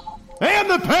outhouse and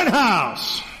the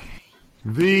penthouse.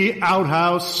 The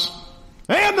outhouse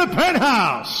and the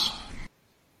penthouse.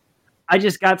 I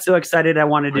just got so excited I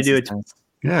wanted to do it.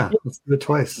 Yeah, let's do it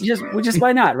twice. Just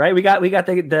why not, right? We got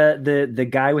the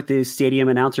guy with the stadium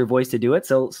announcer voice to do it,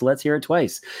 so let's hear it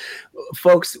twice.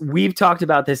 Folks, we've talked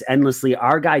about this endlessly.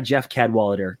 Our guy Jeff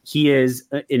Cadwallader, he is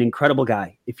an incredible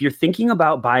guy. If you're thinking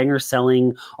about buying or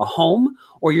selling a home,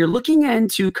 or you're looking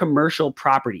into commercial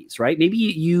properties, right? Maybe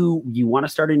you want to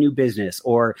start a new business,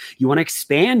 or you want to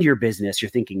expand your business. You're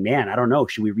thinking, man, I don't know,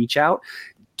 should we reach out?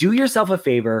 Do yourself a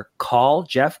favor, call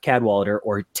Jeff Cadwallader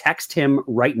or text him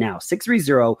right now,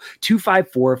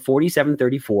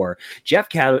 630-254-4734.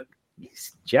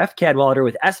 Jeff Cadwallader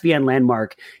with SVN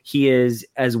Landmark. He is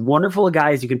as wonderful a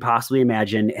guy as you can possibly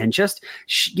imagine. And just,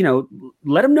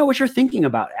 let him know what you're thinking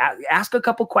about. Ask a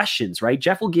couple questions, right?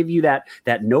 Jeff will give you that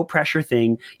no pressure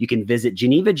thing. You can visit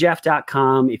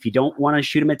genevajeff.com if you don't want to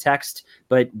shoot him a text,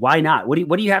 but why not? What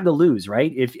do you have to lose,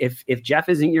 right? If Jeff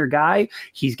isn't your guy,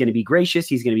 he's going to be gracious.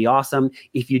 He's going to be awesome.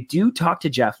 If you do talk to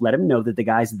Jeff, let him know that the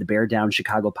guys at the Bear Down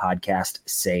Chicago podcast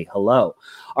say hello.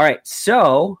 All right.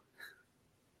 So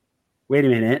wait a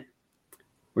minute.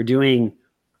 We're doing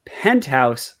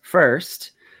penthouse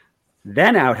first,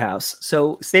 then outhouse.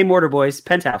 So same order, boys.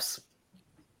 Penthouse.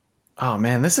 Oh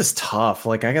man, this is tough.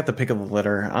 Like I got the pick of the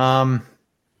litter. All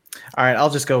right, I'll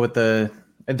just go with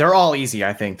they're all easy,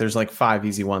 I think. There's like 5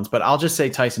 easy ones, but I'll just say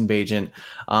Tyson Bagent.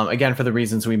 Again, for the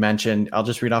reasons we mentioned, I'll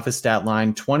just read off his stat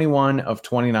line: 21 of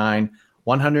 29,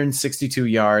 162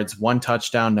 yards, 1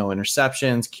 touchdown, no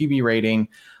interceptions, QB rating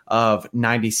of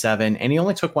 97, and he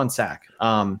only took 1 sack.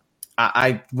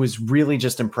 I was really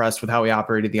just impressed with how he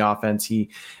operated the offense. He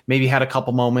maybe had a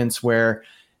couple moments where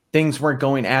things weren't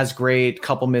going as great,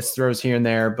 couple missed throws here and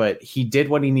there, but he did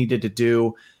what he needed to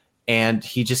do, and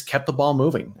he just kept the ball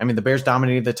moving. I mean, the Bears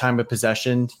dominated the time of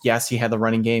possession. Yes, he had the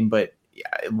running game, but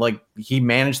like he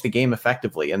managed the game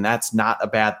effectively, and that's not a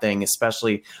bad thing,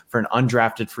 especially for an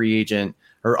undrafted free agent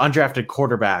or undrafted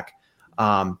quarterback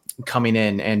coming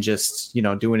in and just,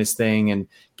 doing his thing and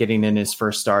getting in his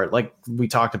first start. Like we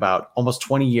talked about, almost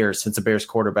 20 years since a Bears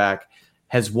quarterback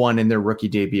has won in their rookie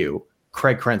debut.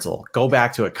 Craig Krenzel, go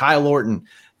back to it. Kyle Orton,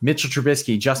 Mitchell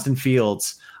Trubisky, Justin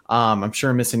Fields. I'm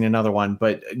sure I'm missing another one,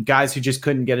 but guys who just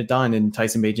couldn't get it done, and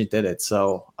Tyson Bagent did it.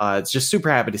 So it's just super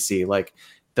happy to see, like,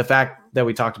 the fact that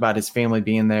we talked about his family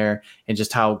being there and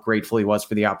just how grateful he was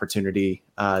for the opportunity.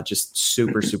 Just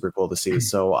super, super cool to see.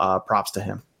 So props to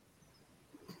him.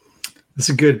 That's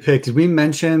a good pick. Did we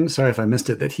mention, sorry if I missed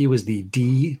it, that he was the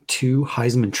D2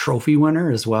 Heisman Trophy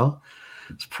winner as well?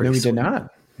 It's pretty No, we sweet. did not.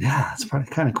 Yeah, it's probably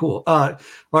kind of cool. All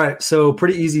right, so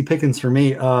pretty easy pickings for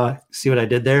me. See what I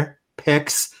did there?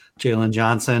 Picks. Jalen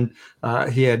Johnson.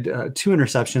 He had 2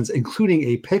 interceptions, including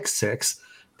a pick 6.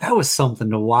 That was something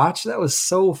to watch. That was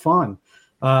so fun.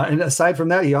 And aside from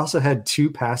that, he also had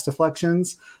 2 pass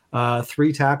deflections,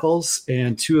 3 tackles,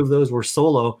 and 2 of those were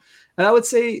solo. And I would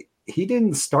say he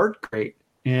didn't start great.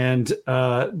 And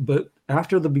but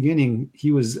after the beginning,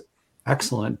 he was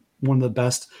excellent. One of the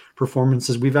best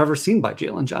performances we've ever seen by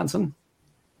Jalen Johnson.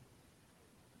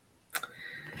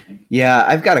 Yeah,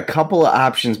 I've got a couple of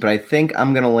options, but I think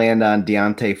I'm going to land on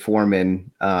Deontay Foreman,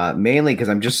 mainly because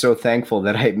I'm just so thankful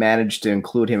that I managed to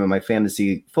include him in my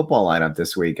fantasy football lineup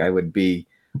this week. I would be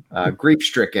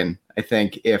grief-stricken, I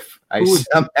think, if I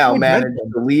somehow managed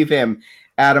to leave him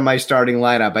out of my starting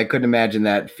lineup. I couldn't imagine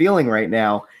that feeling right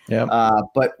now. Yep.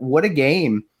 But what a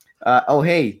game.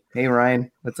 Hey, Ryan.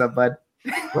 What's up, bud?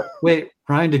 Wait,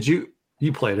 Ryan,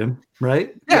 you played him,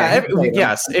 right? Yeah,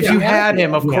 yes. If you had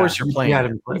him, of course you're playing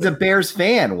him. He's a Bears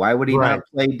fan. Why would he not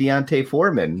play Deontay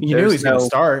Foreman? You knew he's going to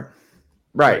start.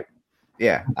 Right.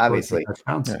 Yeah, obviously.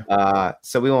 Yeah.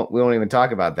 So we won't even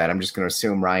talk about that. I'm just going to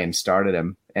assume Ryan started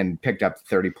him and picked up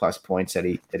 30 plus points that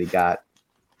he got.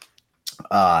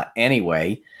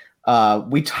 Anyway,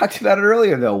 we talked about it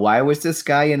earlier though. Why was this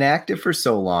guy inactive for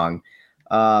so long?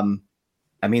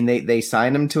 I mean, they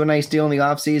signed him to a nice deal in the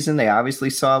offseason. They obviously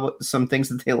saw some things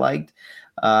that they liked.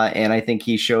 And I think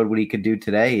he showed what he could do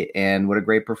today. And what a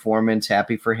great performance.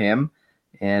 Happy for him.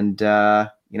 And,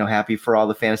 happy for all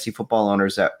the fantasy football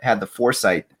owners that had the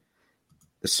foresight,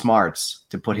 the smarts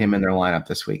to put him in their lineup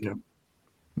this week. Yeah.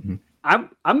 Mm-hmm.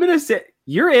 I'm going to say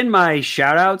you're in my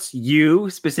shout outs, you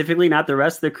specifically, not the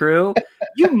rest of the crew.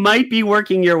 You might be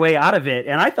working your way out of it.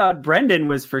 And I thought Brendan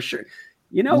was for sure.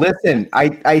 Listen,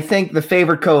 I think the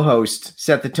favorite co-host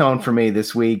set the tone for me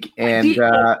this week. And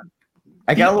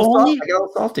I got a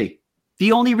little salty.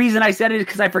 The only reason I said it is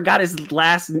because I forgot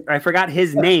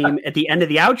his name at the end of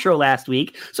the outro last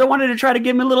week. So I wanted to try to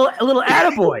give him a little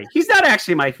attaboy. He's not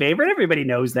actually my favorite. Everybody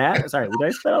knows that. Sorry, did I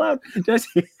spell out?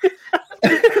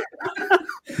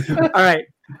 All right.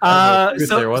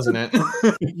 There wasn't it.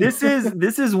 This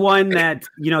is one that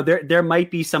there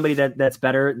might be somebody that's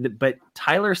better, but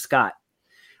Tyler Scott.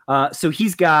 So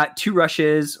he's got 2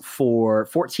 rushes for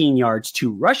 14 yards,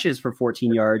 2 rushes for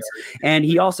 14 yards, and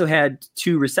he also had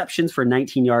 2 receptions for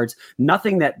 19 yards.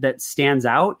 Nothing that stands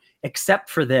out except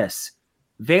for this.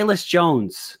 Velus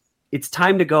Jones, it's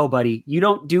time to go, buddy. You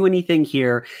don't do anything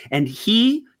here. And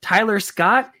Tyler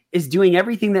Scott, is doing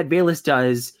everything that Velus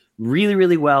does really,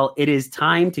 really well. It is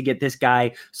time to get this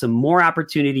guy some more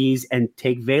opportunities and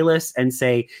take Velus and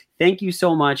say, thank you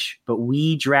so much, but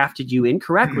we drafted you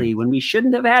incorrectly when we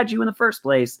shouldn't have had you in the first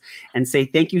place, and say,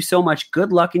 thank you so much.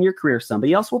 Good luck in your career.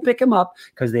 Somebody else will pick him up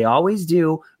because they always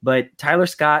do. But Tyler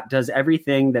Scott does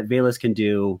everything that Velus can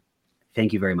do.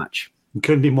 Thank you very much. You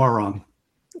couldn't be more wrong.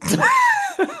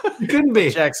 You couldn't be.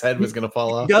 Jack's head was going to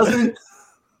fall off.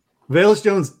 Velus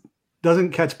Jones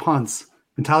doesn't catch punts,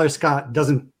 and Tyler Scott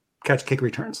doesn't catch kick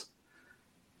returns.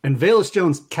 And Velus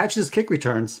Jones catches kick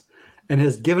returns and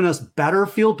has given us better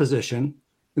field position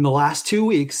in the last 2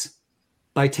 weeks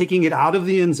by taking it out of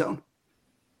the end zone,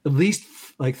 at least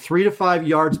like 3 to 5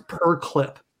 yards per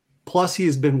clip. Plus, he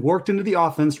has been worked into the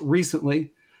offense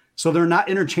recently. So they're not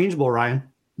interchangeable, Ryan.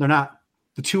 They're not.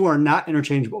 The two are not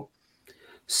interchangeable.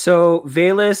 So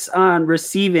Velus on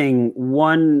receiving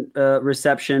 1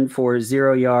 reception for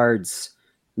 0 yards.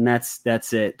 And that's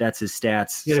it. That's his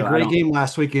stats. He had a great game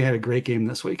last week. He had a great game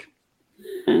this week.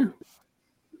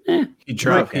 He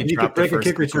dropped a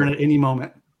kick return at any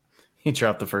moment. He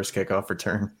dropped the first kickoff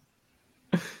return.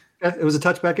 It was a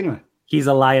touchback anyway. He's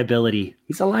a liability.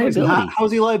 How is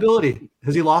he a liability?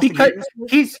 Has he lost? Because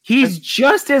he's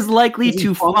just as likely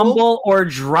to fumble or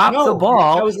drop the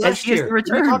ball as he is to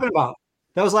return. What are you talking about?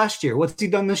 That was last year. What's he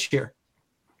done this year?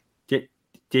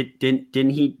 Didn't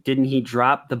he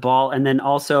drop the ball? And then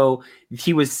also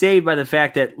he was saved by the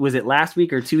fact that, was it last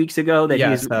week or 2 weeks ago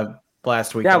that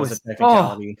last week that was a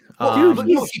technicality.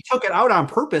 He took it out on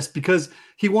purpose because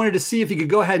he wanted to see if he could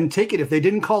go ahead and take it. If they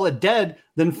didn't call it dead,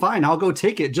 then fine, I'll go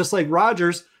take it. Just like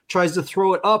Rodgers tries to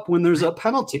throw it up when there's a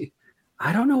penalty.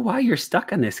 I don't know why you're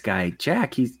stuck on this guy,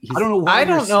 Jack. He's I don't know why. I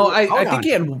don't know. I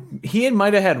think he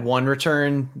might have had 1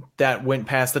 return that went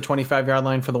past the 25-yard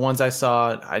line for the ones I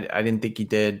saw. I didn't think he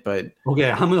did, but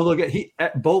okay. I'm going to look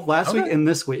at both last week and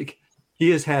this week. He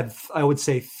has had, I would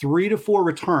say, 3 to 4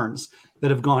 returns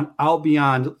that have gone out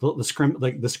beyond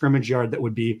the scrimmage yard that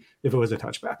would be if it was a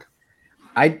touchback.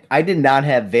 I did not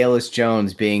have Velus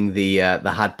Jones being the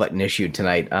hot button issue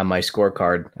tonight on my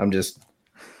scorecard. I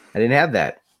didn't have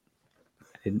that.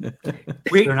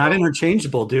 They're not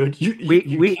interchangeable, dude. You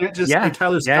can't just say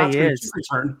Tyler Scott's going to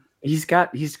return. He's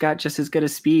got just as good a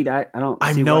speed.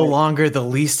 I'm no longer the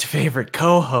least favorite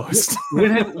co-host.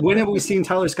 When have we seen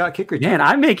Tyler Scott kick return? Man,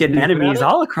 I'm making enemies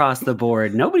all across the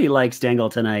board. Nobody likes Dangle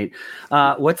tonight.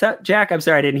 What's up, Jack? I'm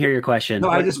sorry, I didn't hear your question. No,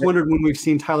 I just wondered when we've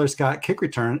seen Tyler Scott kick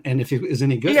return and if it is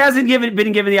any good. He hasn't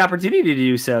been given the opportunity to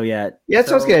do so yet. Yeah,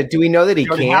 that's what's good. Do we know that he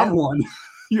can? Have one.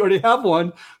 You already have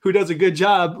one who does a good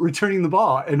job returning the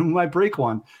ball and who might break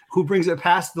one, who brings it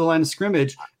past the line of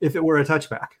scrimmage if it were a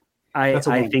touchback. I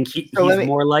think he's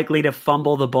more likely to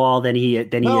fumble the ball than he is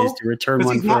to return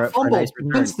one for a nice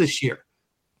return. This year.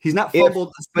 He's not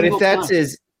fumbled. But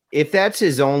if that's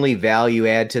his only value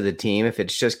add to the team, if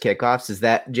it's just kickoffs, is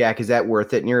that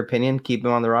worth it in your opinion? Keep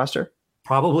him on the roster?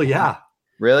 Probably, yeah.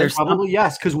 Really? Probably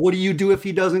yes. Because what do you do if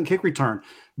he doesn't kick return?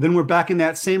 Then we're back in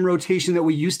that same rotation that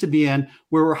we used to be in,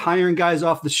 where we're hiring guys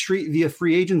off the street via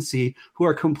free agency who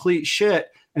are complete shit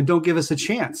and don't give us a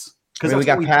chance. Because we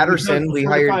got Patterson. We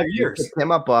hired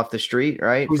him up off the street,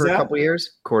 right? Who's for that? A couple of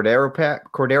years.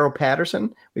 Cordero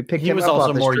Patterson. We picked him up. He was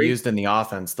also more used in the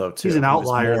offense, though. Too. He's an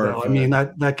outlier, though.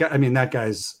 That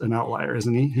guy's an outlier,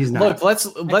 isn't he? He's not. Look,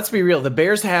 let's be real. The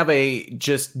Bears have a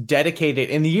just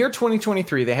dedicated in the year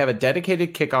 2023. They have a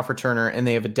dedicated kickoff returner and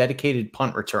they have a dedicated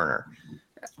punt returner.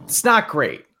 It's not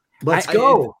great. Let's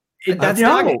go. That's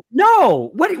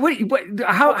no. What?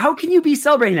 How can you be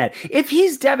celebrating that? If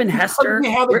he's Devin Hester,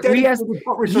 we have a dedicated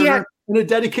punt returner and a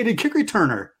dedicated kick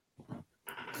returner.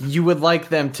 You would like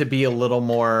them to be a little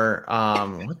more.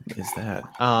 What is that?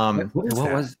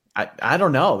 What was? I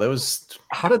don't know. That was.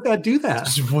 How did that do that?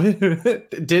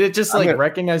 Did it just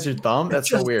recognize your thumb? That's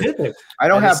so weird. I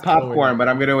don't have popcorn, but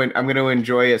I'm gonna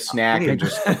enjoy a snack and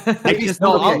just.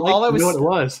 All I was. You know what it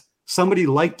was? Somebody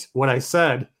liked what I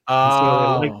said.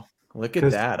 Oh, look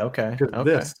at that. Okay.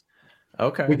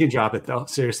 Okay. We can drop it though,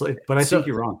 seriously. But I think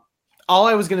you're wrong. All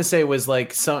I was going to say was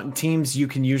like some teams you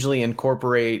can usually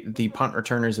incorporate the punt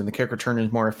returners and the kick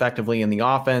returners more effectively in the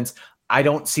offense. I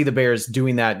don't see the Bears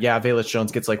doing that. Yeah, Velus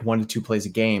Jones gets like 1 to 2 plays a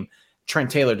game. Trent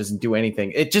Taylor doesn't do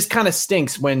anything. It just kind of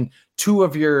stinks when 2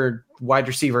 of your wide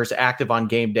receivers active on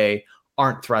game day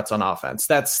aren't threats on offense.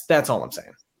 That's all I'm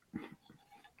saying.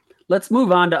 Let's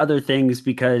move on to other things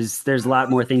because there's a lot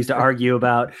more things to argue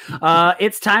about.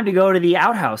 It's time to go to the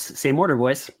outhouse. Same order,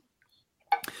 boys.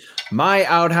 My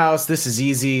outhouse, this is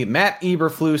easy. Matt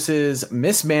Eberflus's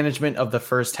mismanagement of the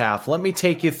first half. Let me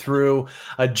take you through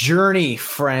a journey,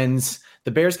 friends.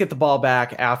 The Bears get the ball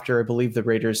back after, I believe, the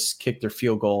Raiders kicked their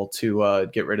field goal to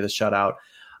get rid of the shutout.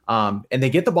 And they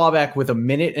get the ball back with 1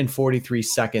 minute and 43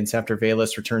 seconds after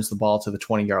Velus returns the ball to the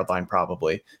 20-yard line,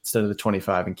 probably, instead of the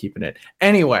 25 and keeping it.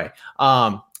 Anyway,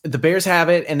 the Bears have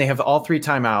it, and they have all 3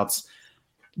 timeouts.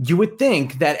 You would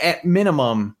think that at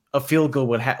minimum, a field goal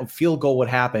would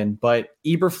happen, but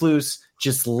Eberflus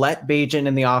just let Bagent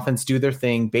and the offense do their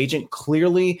thing. Bagent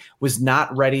clearly was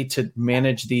not ready to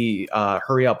manage the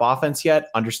hurry up offense yet,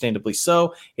 understandably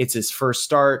so. It's his first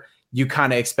start. You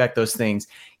kind of expect those things.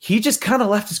 He just kind of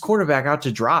left his quarterback out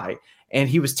to dry, and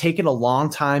he was taking a long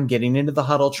time getting into the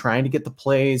huddle, trying to get the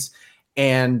plays.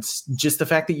 And just the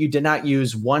fact that you did not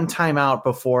use 1 timeout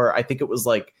before, I think it was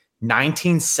like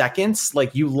 19 seconds,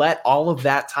 like you let all of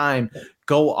that time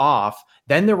go off.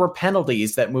 Then there were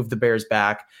penalties that moved the Bears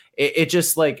back. It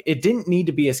just like, it didn't need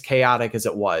to be as chaotic as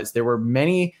it was. There were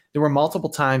multiple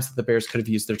times that the Bears could have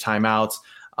used their timeouts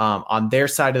on their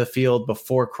side of the field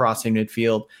before crossing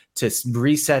midfield to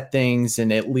reset things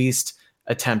and at least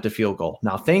attempt a field goal.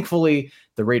 Now, thankfully,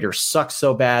 the Raiders sucked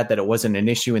so bad that it wasn't an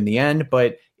issue in the end.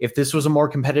 But if this was a more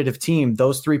competitive team,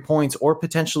 those 3 points or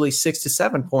potentially 6 to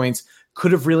 7 points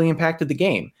could have really impacted the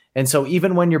game. And so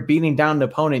even when you're beating down an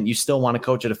opponent, you still want to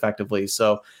coach it effectively.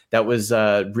 So that was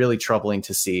really troubling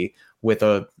to see with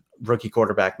a rookie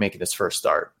quarterback making his first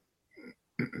start.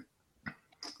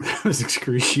 It was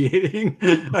excruciating.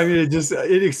 I mean,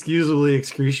 inexcusably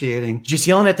excruciating. Just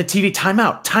yelling at the TV,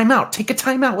 timeout, take a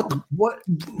timeout.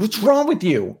 What's wrong with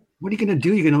you? What are you going to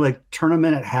do? You're going to like turn them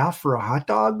in at half for a hot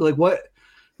dog? Like what?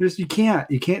 You can't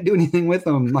do anything with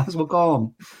them. Might as well call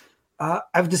them.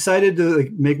 I've decided to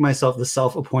make myself the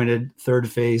self-appointed third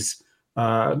phase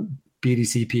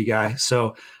BDCP guy.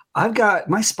 So I've got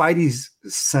my Spidey's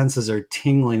senses are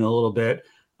tingling a little bit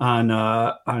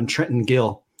on Trenton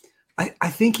Gill. I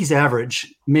think he's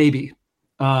average, maybe.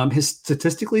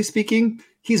 Statistically speaking,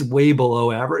 he's way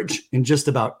below average in just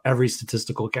about every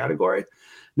statistical category.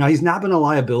 Now, he's not been a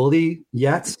liability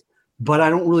yet, but I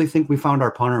don't really think we found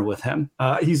our punter with him.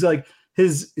 He's like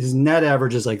his net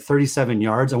average is like 37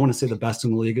 yards. I want to say the best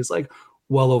in the league is like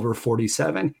well over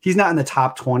 47. He's not in the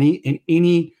top 20 in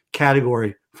any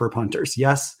category for punters.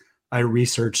 Yes, I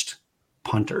researched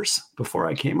punters before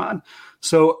I came on.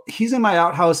 So he's in my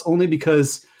outhouse only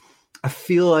because I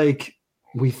feel like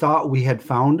we thought we had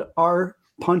found our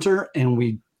punter and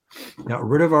we got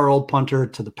rid of our old punter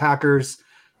to the Packers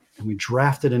and we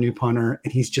drafted a new punter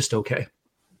and he's just okay.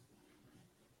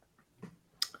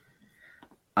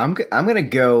 I'm going to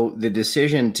go the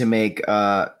decision to make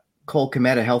Cole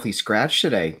Kmet a healthy scratch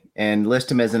today and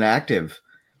list him as an active.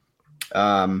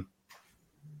 What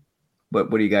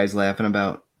are you guys laughing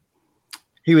about?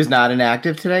 He was not an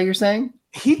active today, you're saying?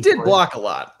 He did block a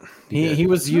lot. He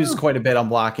was used quite a bit on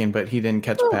blocking, but he didn't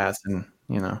catch a pass. And,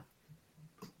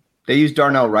 they used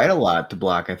Darnell Wright a lot to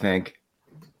block, I think.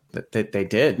 They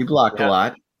did. He blocked a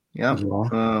lot. Yeah.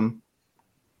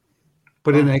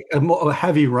 But in a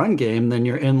heavy run game, then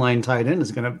your inline tight end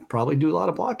is going to probably do a lot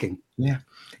of blocking. Yeah.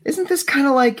 Isn't this kind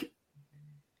of like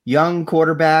young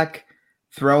quarterback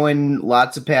throwing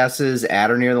lots of passes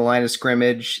at or near the line of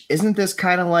scrimmage? Isn't this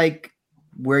kind of like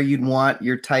where you'd want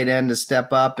your tight end to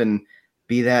step up and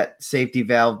be that safety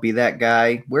valve, be that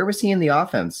guy? Where was he in the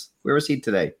offense? Where was he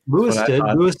today? Lewis did.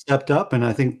 Lewis stepped up, and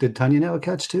I think did Tunyon have a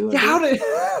catch too? Yeah,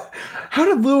 how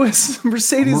did Lewis Lewis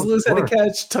had a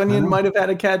catch? Tunyon might have had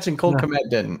a catch, and Cole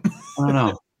Kmet didn't. I don't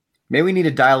know. Maybe we need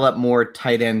to dial up more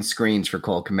tight end screens for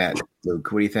Cole Kmet.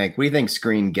 Luke, what do you think? What do you think?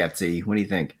 Screen Getsy. What do you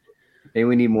think? Maybe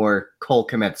we need more Cole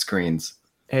Kmet screens.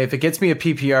 Hey, if it gets me a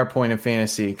PPR point in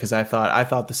fantasy, because I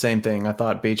thought the same thing. I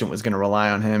thought Bagent was going to rely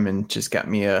on him and just got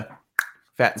me a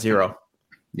fat 0.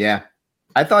 Yeah,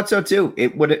 I thought so too.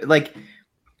 It would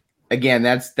again.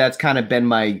 That's kind of been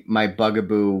my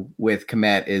bugaboo with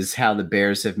Kmet is how the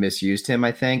Bears have misused him.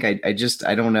 I think I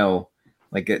don't know.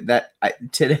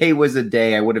 Today was a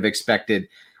day I would have expected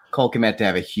Cole Kmet to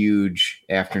have a huge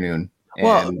afternoon,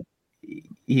 and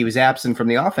he was absent from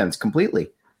the offense completely.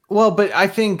 Well, but I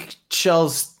think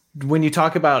Shells, when you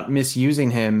talk about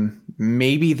misusing him,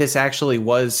 maybe this actually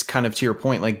was kind of to your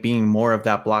point, like being more of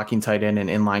that blocking tight end and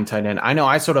inline tight end. I know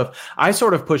I sort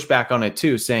of pushed back on it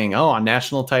too, saying, on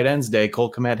National Tight Ends Day,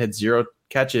 Cole Kmet had 0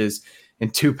 catches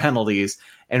and 2 penalties.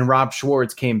 And Rob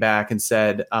Schwartz came back and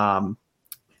said,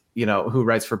 who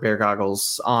writes for Bear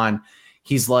Goggles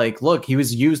he's like, look, he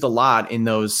was used a lot in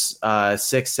those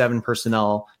 6-7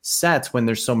 personnel sets when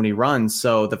there's so many runs.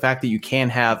 So the fact that you can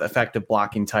have effective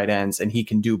blocking tight ends and he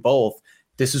can do both,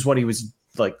 this is what he was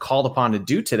like called upon to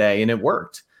do today, and it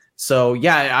worked. So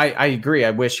yeah, I agree.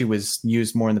 I wish he was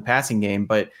used more in the passing game,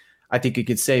 but I think you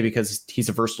could say because he's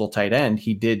a versatile tight end,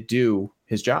 he did do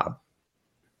his job.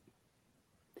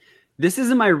 This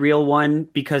isn't my real one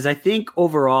because I think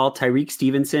overall Tyreek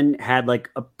Stevenson had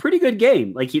like a pretty good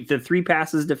game. Like the 3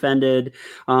 passes defended,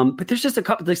 but there's just a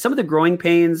couple, like some of the growing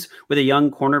pains with a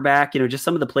young cornerback. Just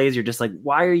some of the plays you're just like,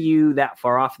 why are you that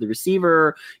far off the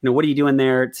receiver? What are you doing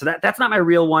there? So that's not my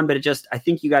real one, but I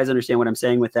think you guys understand what I'm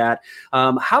saying with that.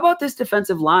 How about this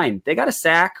defensive line? They got a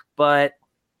sack, but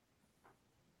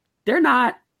they're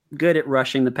not good at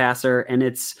rushing the passer, and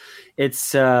it's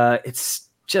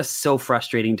just so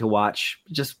frustrating to watch.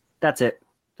 Just that's it.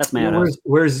 That's my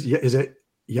where's is it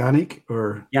Yannick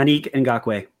or Yannick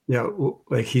Ngakoue? Yeah,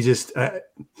 like he just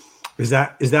is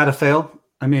that a fail?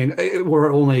 I mean,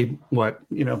 we're only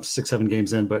 6-7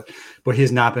 games in, but he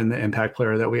has not been the impact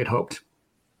player that we had hoped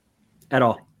at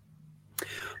all.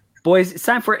 Boys, it's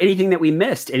time for anything that we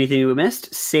missed. Anything we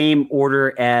missed? Same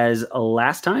order as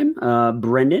last time.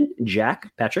 Brendan, Jack,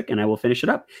 Patrick, and I will finish it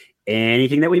up.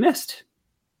 Anything that we missed?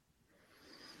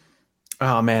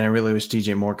 Oh, man, I really wish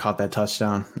DJ Moore caught that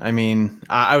touchdown. I mean,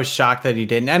 I was shocked that he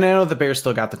didn't. And I know the Bears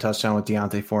still got the touchdown with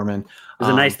Deontay Foreman. It was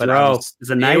a nice throw.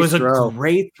 It was a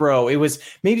great throw. It was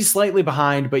maybe slightly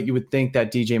behind, but you would think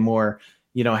that DJ Moore,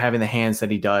 having the hands that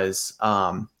he does,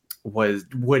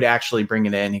 would actually bring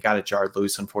it in. He got it jarred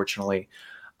loose, unfortunately.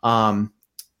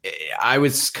 I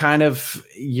was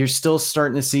you're still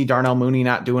starting to see Darnell Mooney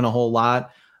not doing a whole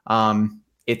lot.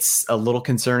 It's a little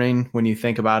concerning when you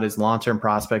think about his long-term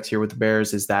prospects here with the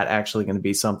Bears. Is that actually going to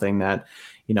be something that,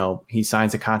 he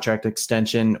signs a contract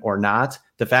extension or not?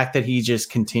 The fact that he just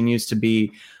continues to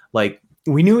be like,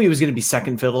 we knew he was going to be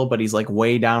second fiddle, but he's like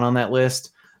way down on that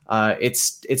list.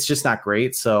 It's just not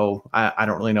great. So I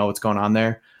don't really know what's going on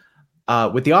there.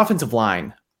 With the offensive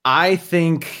line, I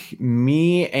think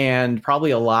me and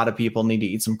probably a lot of people need to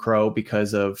eat some crow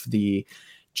because of the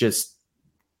just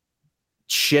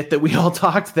shit that we all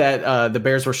talked that the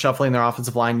Bears were shuffling their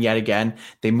offensive line yet again.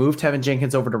 They moved Tevin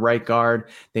Jenkins over to right guard.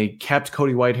 They kept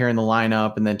Cody Whitehair in the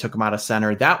lineup and then took him out of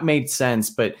center. That made sense,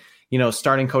 but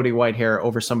starting Cody Whitehair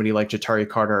over somebody like Ja'Tari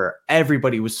Carter,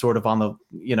 everybody was sort of on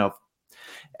the,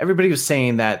 everybody was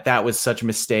saying that was such a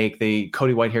mistake.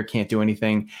 Cody Whitehair can't do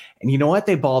anything. And you know what?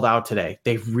 They balled out today.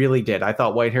 They really did. I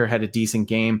thought Whitehair had a decent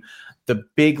game. The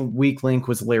big weak link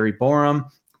was Larry Borum.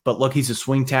 But look, he's a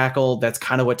swing tackle. That's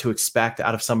kind of what to expect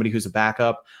out of somebody who's a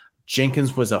backup.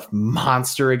 Jenkins was a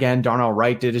monster again. Darnell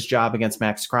Wright did his job against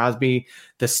Max Crosby.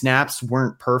 The snaps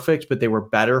weren't perfect, but they were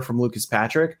better from Lucas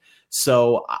Patrick.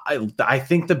 So I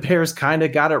think the Bears kind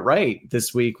of got it right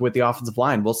this week with the offensive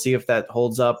line. We'll see if that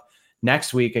holds up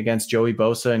next week against Joey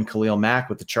Bosa and Khalil Mack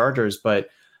with the Chargers. But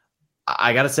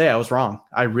I got to say, I was wrong.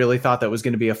 I really thought that was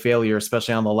going to be a failure,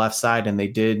 especially on the left side, and they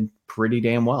did pretty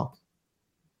damn well.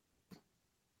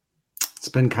 It's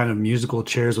been kind of musical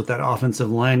chairs with that offensive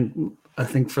line, I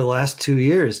think, for the last 2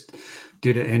 years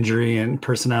due to injury and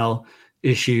personnel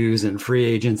issues and free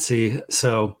agency.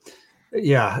 So,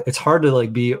 yeah, it's hard to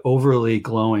be overly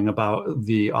glowing about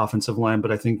the offensive line,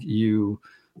 but I think you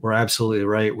were absolutely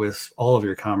right with all of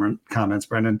your comments,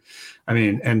 Brendan. I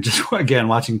mean, and just again,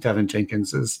 watching Tevin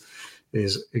Jenkins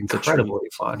is incredibly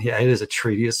fun. Yeah, it is a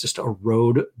treat. He is just a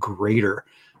road grader.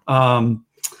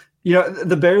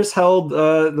 The Bears held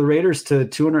the Raiders to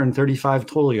 235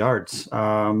 total yards,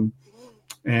 and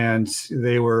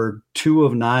they were 2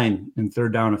 of 9 in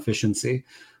third down efficiency,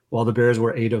 while the Bears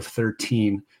were 8 of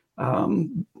 13.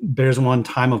 Bears won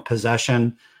time of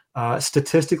possession.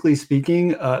 Statistically speaking,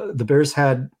 the Bears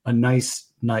had a nice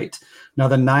night. Now,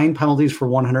 the 9 penalties for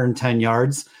 110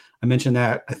 yards, I mentioned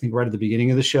that, I think, right at the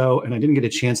beginning of the show, and I didn't get a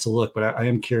chance to look, but I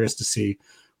am curious to see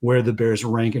where the Bears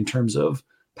rank in terms of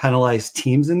penalized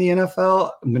teams in the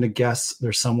NFL. I'm going to guess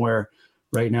they're somewhere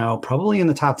right now, probably in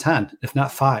the top 10, if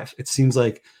not 5. It seems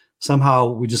like somehow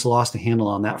we just lost a handle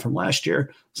on that from last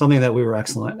year, something that we were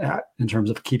excellent at in terms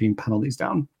of keeping penalties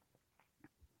down.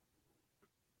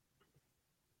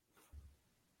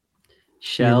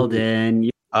 Sheldon,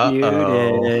 you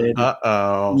muted.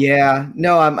 Yeah,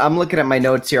 no, I'm looking at my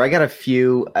notes here. I got a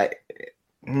few.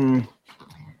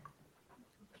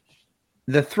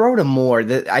 The throw to Moore,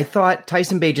 I thought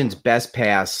Tyson Bagent's best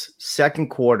pass, second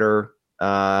quarter,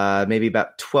 maybe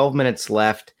about 12 minutes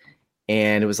left,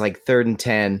 and it was like 3rd and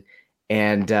 10,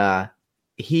 and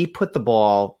he put the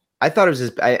ball. I thought it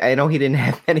was I know he didn't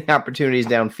have any opportunities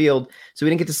downfield, so we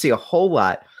didn't get to see a whole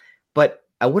lot, but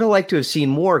I would have liked to have seen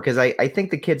more, because I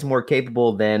think the kid's more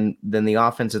capable than the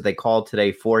offense that they called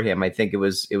today for him. I think it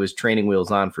was training wheels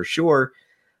on for sure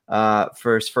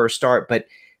for his first start. But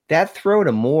that throw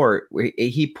to Moore,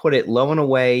 he put it low and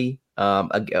away from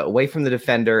the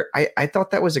defender. I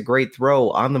thought that was a great throw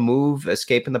on the move,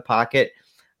 escaping the pocket.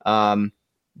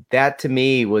 That to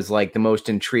me was like the most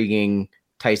intriguing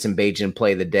Tyson Bagent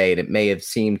play of the day. And it may have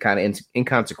seemed kind of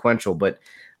inconsequential, but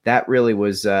that really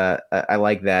was, I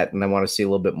like that. And I want to see a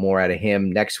little bit more out of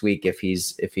him next week if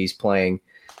he's playing.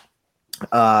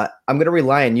 I'm going to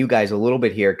rely on you guys a little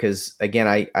bit here, because again,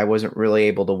 I wasn't really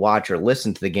able to watch or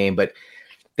listen to the game, but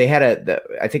they had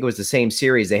I think it was the same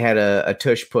series. They had a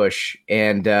tush push,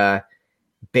 and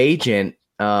Bagent,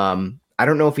 I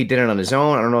don't know if he did it on his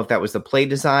own. I don't know if that was the play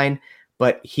design,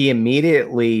 but he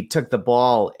immediately took the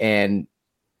ball and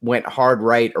went hard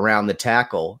right around the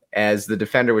tackle as the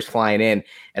defender was flying in.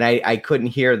 And I couldn't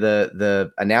hear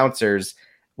the announcers.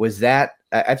 Was that,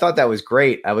 I thought that was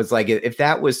great. I was like, if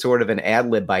that was sort of an ad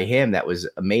lib by him, that was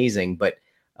amazing. But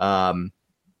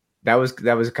that was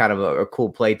kind of a cool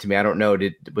play to me. I don't know.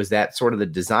 Was that sort of the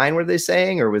design, were they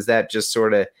saying, or was that just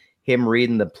sort of him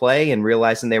reading the play and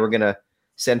realizing they were going to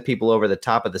send people over the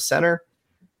top of the center?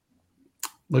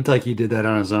 Looked like he did that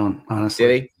on his own, honestly.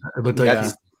 Did he? It looked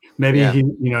like maybe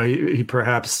he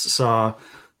perhaps saw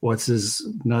what's his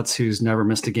nuts, who's never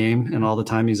missed a game in all the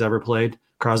time he's ever played,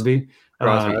 Crosby.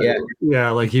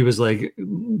 Like he was like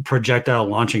projectile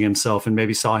launching himself, and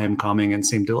maybe saw him coming and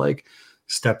seemed to like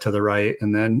step to the right,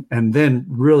 and then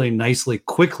really nicely,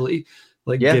 quickly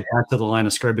get back to the line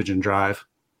of scrimmage and drive.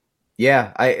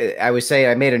 Yeah, I was saying,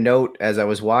 I made a note as I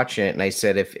was watching it, and I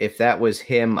said if that was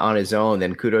him on his own,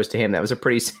 then kudos to him. That was a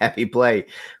pretty savvy play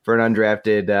for an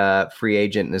undrafted free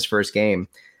agent in his first game.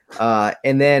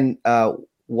 And then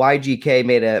YGK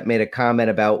made a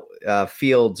comment about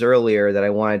Fields earlier that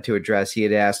I wanted to address. He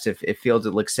had asked if Fields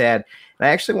had looked sad. And I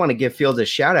actually want to give Fields a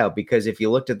shout out, because if you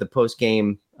looked at the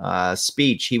post-game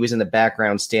speech, he was in the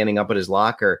background standing up at his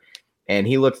locker, and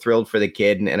he looked thrilled for the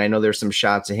kid. And I know there's some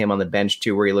shots of him on the bench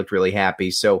too, where he looked really happy.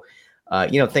 So,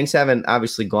 things haven't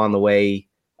obviously gone the way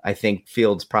I think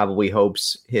Fields probably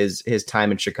hopes his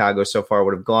time in Chicago so far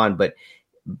would have gone. But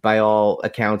by all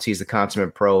accounts, he's the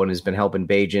consummate pro and has been helping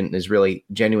Bagent and is really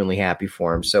genuinely happy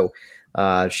for him. So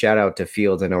shout out to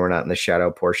Fields. I know we're not in the shout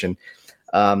out portion.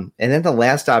 And then the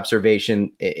last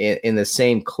observation in the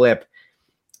same clip,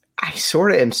 I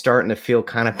sort of am starting to feel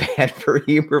kind of bad for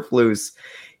Eberflus.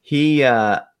 He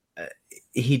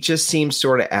just seems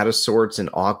sort of out of sorts and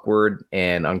awkward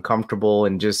and uncomfortable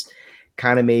and just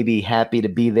kind of maybe happy to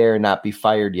be there and not be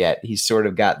fired yet. He's sort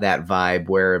of got that vibe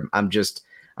where I'm just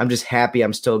happy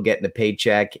I'm still getting a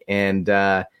paycheck, and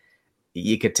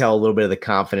you could tell a little bit of the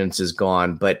confidence is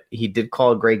gone, but he did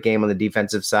call a great game on the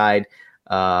defensive side.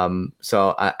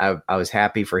 So I was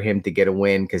happy for him to get a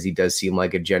win, because he does seem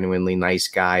like a genuinely nice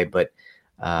guy, but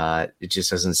it just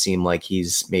doesn't seem like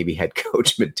he's maybe head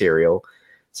coach material.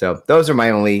 So those are my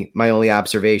only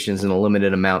observations in a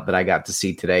limited amount that I got to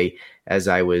see today as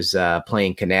I was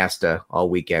playing canasta all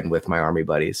weekend with my Army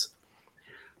buddies.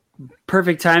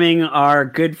 Perfect timing. Our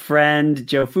good friend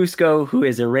Joe Fusco, who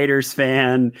is a Raiders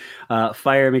fan,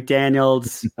 Fire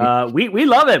McDaniels. We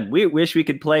love him. We wish we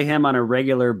could play him on a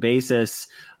regular basis.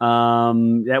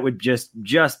 That would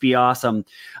just be awesome.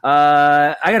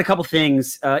 I got a couple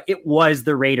things. It was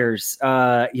the Raiders.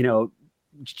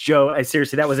 Joe,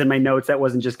 seriously, that was in my notes. That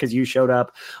wasn't just because you showed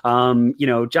up.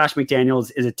 Josh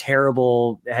McDaniels is a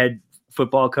terrible head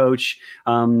football coach.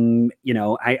 I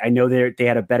know they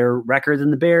had a better record than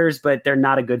the Bears, but they're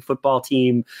not a good football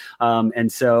team.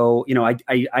 And so,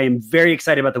 I am very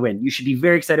excited about the win. You should be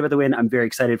very excited about the win. I'm very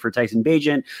excited for Tyson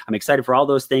Bagent. I'm excited for all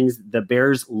those things. The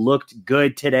Bears looked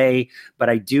good today, but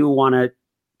I do want to,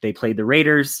 they played the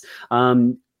Raiders.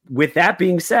 with that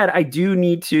being said,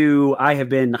 I have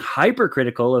been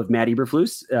hypercritical of Matt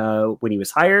Eberflus when he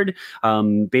was hired,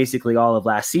 basically all of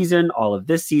last season, all of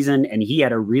this season, and he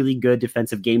had a really good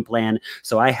defensive game plan.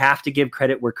 So I have to give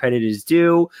credit where credit is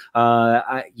due.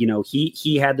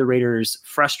 He had the Raiders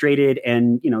frustrated,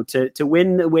 and to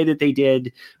win the way that they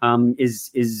did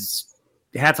is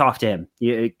hats off to him.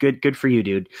 Yeah, good for you,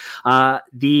 dude.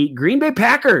 The Green Bay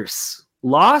Packers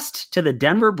lost to the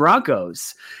Denver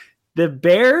Broncos. The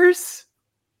Bears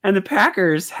and the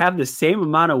Packers have the same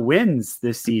amount of wins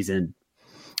this season.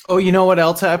 Oh, you know what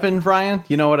else happened, Brian?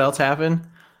 You know what else happened?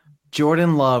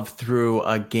 Jordan Love threw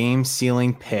a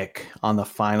game-sealing pick on the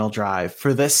final drive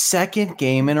for the second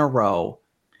game in a row.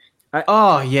 You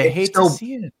hate to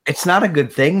see it. It's not a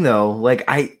good thing, though. Like,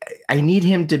 I need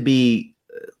him to be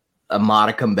a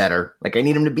modicum better. Like, I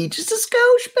need him to be just a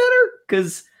skosh better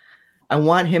because I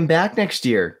want him back next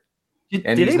year.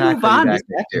 And did he's not move on back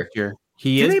next year?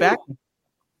 He is back.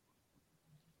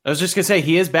 I was just gonna say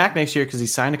he is back next year because he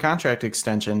signed a contract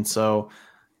extension. So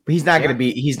he's not gonna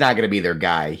be their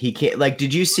guy. He can't. Like,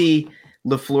 did you see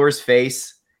LaFleur's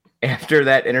face after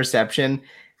that interception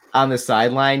on the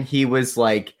sideline? He was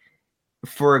like,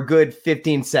 for a good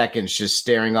 15 seconds, just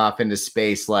staring off into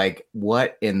space. Like,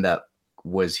 what in the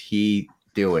was he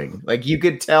doing? Like, you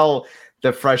could tell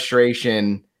the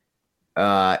frustration.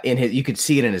 You could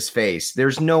see it in his face.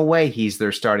 There's no way he's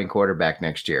their starting quarterback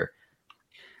next year.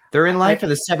 They're in line for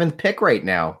the 7th pick right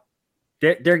now.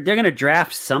 They're going to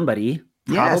draft somebody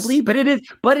probably, yes.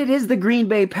 but it is the Green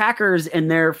Bay Packers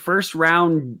and their first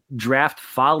round draft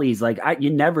follies. Like you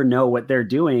never know what they're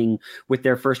doing with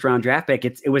their first round draft pick.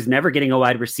 It was never getting a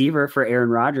wide receiver for Aaron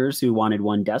Rodgers, who wanted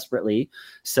one desperately.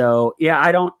 So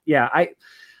I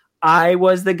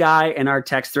was the guy in our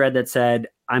text thread that said,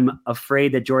 I'm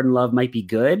afraid that Jordan Love might be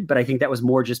good, but I think that was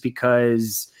more just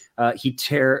because he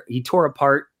tore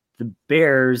apart the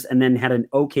Bears and then had an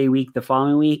okay week the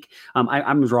following week.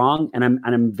 I'm wrong, and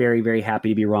I'm very, very happy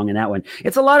to be wrong in that one.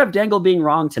 It's a lot of Dangle being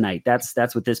wrong tonight. That's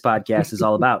what this podcast is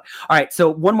all about. All right, so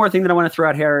one more thing that I want to throw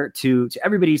out here to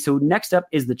everybody. So next up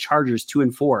is the Chargers,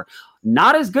 2-4.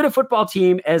 Not as good a football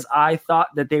team as I thought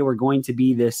that they were going to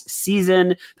be this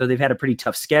season, though they've had a pretty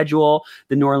tough schedule.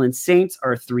 The New Orleans Saints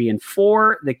are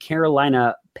 3-4. The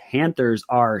Carolina Panthers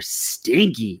are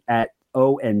stinky at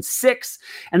 0-6,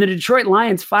 and the Detroit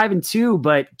Lions 5-2,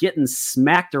 but getting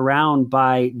smacked around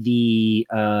by the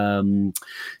Baltimore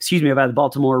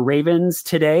Ravens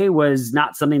today was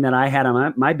not something that I had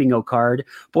on my bingo card,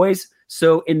 boys.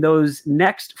 So in those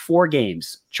next 4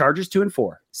 games, Chargers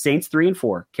 2-4, Saints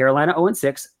 3-4, Carolina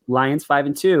 0-6, Lions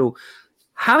 5-2.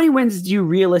 How many wins do you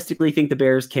realistically think the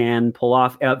Bears can pull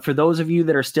off? For those of you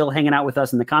that are still hanging out with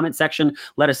us in the comment section,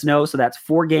 let us know. So that's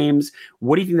 4 games.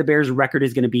 What do you think the Bears' record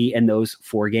is going to be in those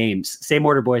 4 games? Same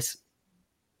order, boys.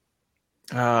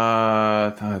 Screw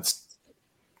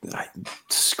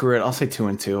it. I'll say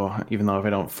 2-2, even though if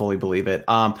I don't fully believe it.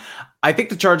 I think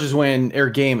the Chargers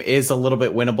game is a little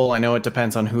bit winnable. I know it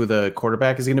depends on who the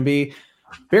quarterback is going to be.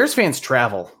 Bears fans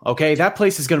travel. Okay. That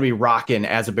place is going to be rocking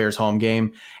as a Bears home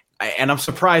game. And I'm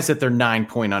surprised that they're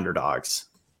 9-point underdogs.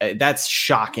 That's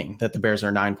shocking that the Bears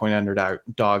are 9-point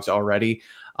underdogs already.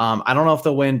 I don't know if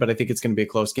they'll win, but I think it's going to be a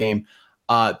close game.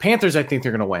 Panthers, I think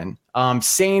they're going to win.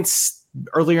 Saints,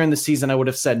 earlier in the season, I would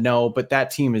have said no, but that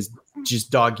team is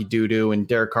just doggy doo-doo, and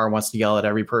Derek Carr wants to yell at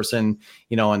every person,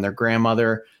 and their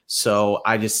grandmother. So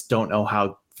I just don't know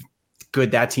how good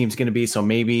that team's going to be. So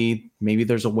maybe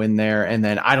there's a win there. And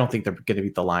then I don't think they're going to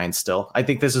beat the Lions still. I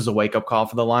think this is a wake-up call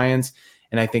for the Lions,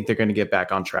 and I think they're going to get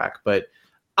back on track. But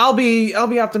I'll be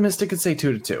optimistic and say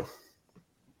 2-2.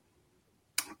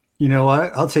 You know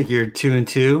what? I'll take your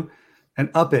 2-2 and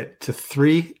up it to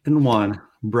 3-1,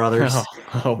 brothers.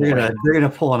 They're gonna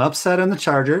pull an upset on the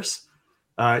Chargers.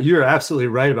 You're absolutely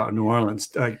right about New Orleans.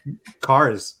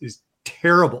 Carr is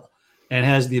terrible and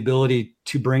has the ability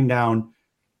to bring down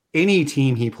any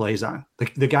team he plays on.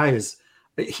 The guy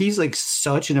he's like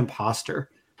such an imposter.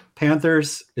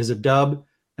 Panthers is a dub,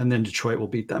 and then Detroit will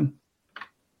beat them.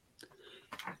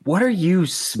 What are you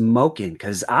smoking?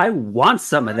 Because I want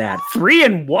some of that.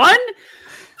 3-1?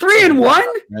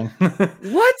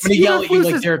 3-1? What? I'm yell at you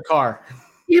like Derek Carr.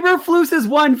 Eberflus has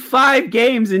won 5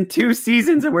 games in 2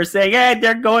 seasons, and we're saying, hey,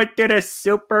 they're going to the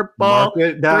Super Bowl. Mark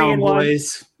it down,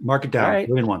 boys. Mark it down. Right.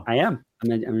 3-1. I am.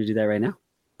 I'm gonna do that right now.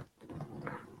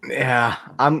 Yeah,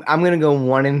 I'm gonna go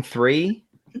 1-3.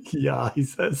 Yeah, he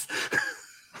says.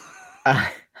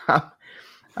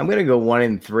 I'm gonna go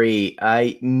 1-3.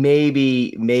 I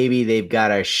maybe they've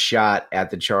got a shot at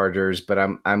the Chargers, but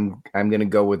I'm gonna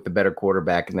go with the better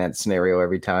quarterback in that scenario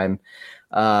every time.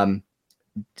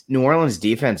 New Orleans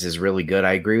defense is really good.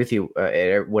 I agree with you,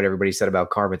 what everybody said about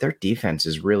Carr, but their defense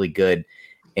is really good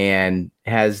and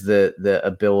has the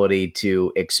ability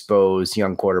to expose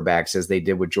young quarterbacks as they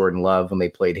did with Jordan Love when they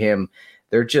played him.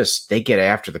 They get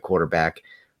after the quarterback.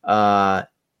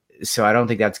 So I don't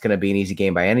think that's going to be an easy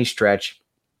game by any stretch.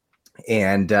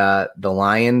 And the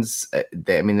Lions,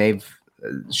 they've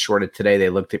shorted today. They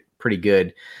looked pretty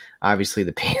good. Obviously,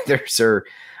 the Panthers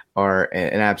are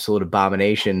an absolute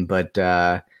abomination. But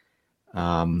I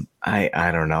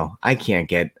don't know. I can't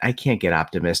get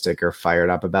optimistic or fired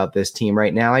up about this team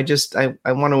right now. I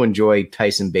want to enjoy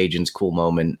Tyson Bagent's cool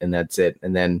moment, and that's it.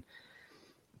 And then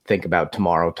think about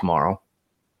tomorrow.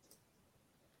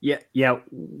 Yeah.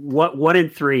 What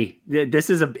 1-3?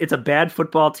 It's a bad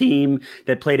football team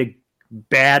that played a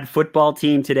bad football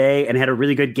team today and had a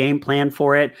really good game plan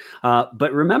for it.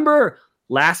 But remember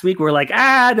last week we're like,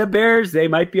 the Bears, they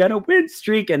might be on a win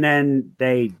streak, and then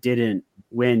they didn't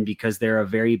win because they're a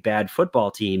very bad football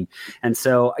team. And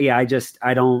so, yeah, I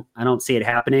don't see it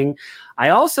happening. I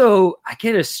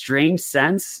get a strange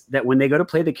sense that when they go to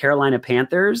play the Carolina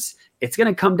Panthers, it's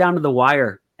going to come down to the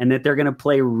wire, and that they're going to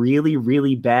play really,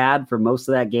 really bad for most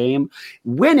of that game,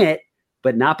 win it,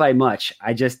 but not by much.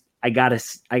 I got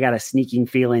a sneaking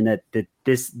feeling that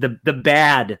the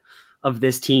bad of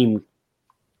this team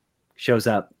shows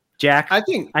up. Jack, I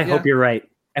hope you're right.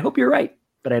 I hope you're right,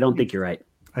 but I don't think you're right.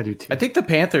 I do too. I think the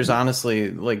Panthers,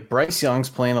 honestly, like Bryce Young's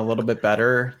playing a little bit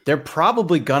better. They're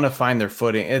probably gonna find their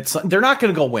footing. They're not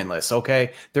gonna go winless.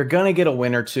 Okay, they're gonna get a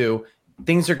win or two.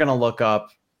 Things are gonna look up.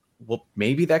 Well,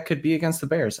 maybe that could be against the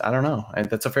Bears. I don't know.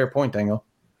 That's a fair point, Dangle.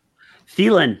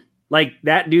 Thielen, like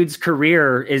that dude's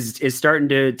career is starting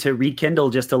to rekindle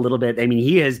just a little bit. I mean,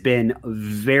 he has been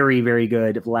very, very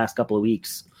good the last couple of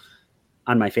weeks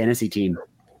on my fantasy team.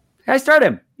 I start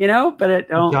him, but I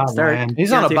don't start. Man.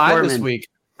 He's on a bye this week.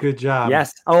 Good job.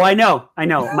 Yes. Oh, I know.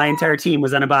 My entire team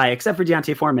was on a bye except for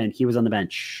Deontay Foreman. He was on the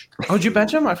bench. Oh, did you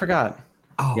bench him? I forgot.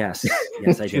 Oh, yes,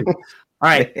 I did. All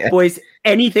right, boys.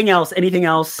 Anything else?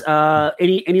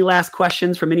 Any last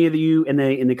questions from any of you in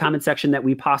the comment section that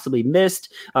we possibly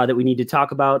missed that we need to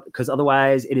talk about? Because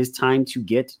otherwise, it is time to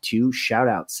get to shout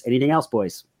outs. Anything else,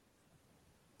 boys?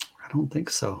 I don't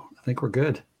think so. I think we're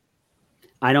good.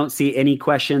 I don't see any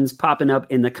questions popping up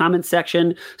in the comment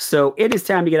section. So it is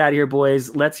time to get out of here,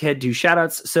 boys. Let's head to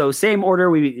shoutouts. So same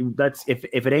order. If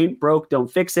it ain't broke,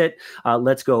 don't fix it.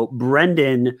 Let's go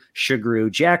Brendan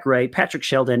Shagru, Jack Wright, Patrick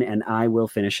Sheldon, and I will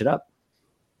finish it up.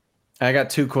 I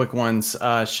got two quick ones.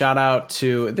 Shout out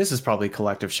to, this is probably a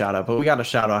collective shout out, but we got to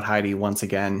shout out Heidi once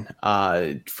again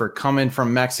for coming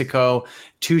from Mexico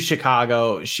to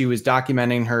Chicago. She was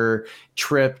documenting her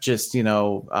trip, just,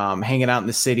 hanging out in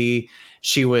the city.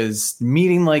 She was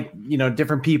meeting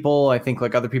different people, I think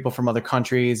like other people from other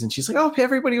countries. And she's like, oh,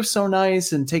 everybody was so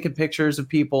nice, and taking pictures of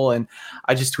people. And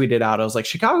I just tweeted out, I was like,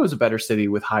 Chicago is a better city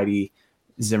with Heidi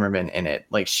Zimmerman in it.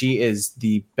 Like, she is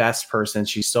the best person.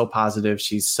 She's so positive.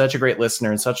 She's such a great listener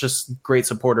and such a great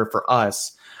supporter for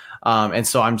us. And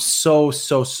so I'm so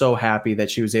happy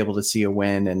that she was able to see a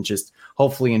win and just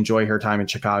hopefully enjoy her time in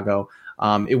Chicago.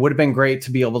 It would have been great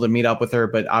to be able to meet up with her,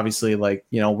 but obviously,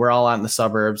 we're all out in the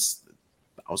suburbs.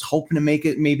 I was hoping to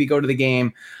maybe go to the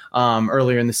game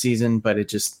earlier in the season, but it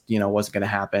just, wasn't going to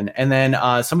happen. And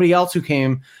then somebody else who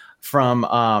came from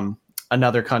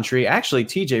another country, actually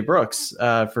TJ Brooks,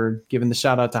 for giving the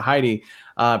shout out to Heidi.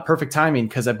 Perfect timing,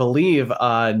 because I believe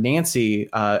Nancy,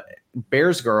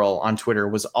 Bears Girl on Twitter,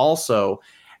 was also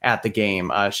at the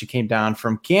game. She came down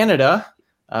from Canada.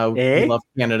 We love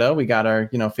Canada. We got our,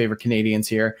 favorite Canadians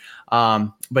here.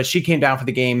 But she came down for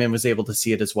the game and was able to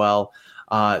see it as well.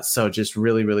 So just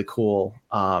really, really cool.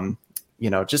 I'm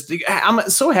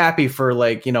so happy for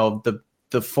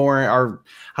the foreign,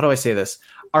 how do I say this?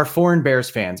 Our foreign Bears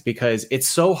fans, because it's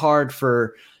so hard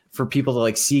for people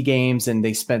to see games, and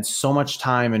they spend so much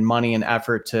time and money and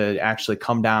effort to actually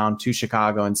come down to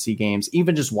Chicago and see games,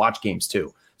 even just watch games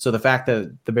too. So the fact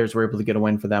that the Bears were able to get a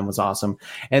win for them was awesome.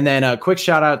 And then a quick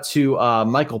shout out to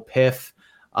Michael Piff.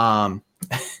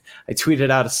 I tweeted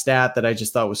out a stat that I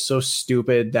just thought was so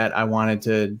stupid that I wanted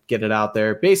to get it out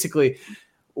there. Basically,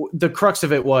 the crux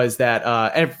of it was that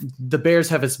the Bears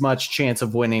have as much chance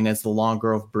of winning as the Long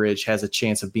Grove Bridge has a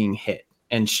chance of being hit.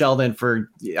 And Sheldon, I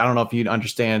don't know if you'd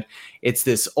understand, it's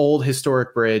this old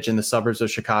historic bridge in the suburbs of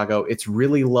Chicago. It's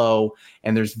really low,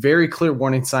 and there's very clear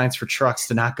warning signs for trucks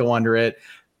to not go under it.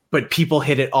 But people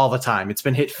hit it all the time. It's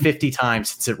been hit 50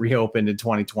 times since it reopened in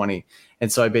 2020. And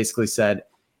so I basically said,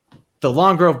 the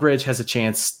Long Grove Bridge has a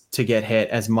chance to get hit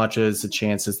as much as a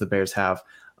chance as the Bears have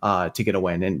to get a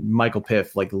win. And Michael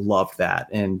Piff loved that.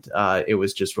 And it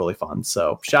was just really fun.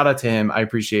 So shout out to him. I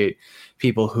appreciate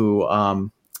people who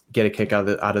get a kick out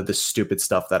of the stupid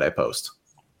stuff that I post.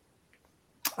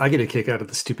 I get a kick out of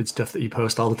the stupid stuff that you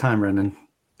post all the time, Brendan,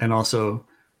 and also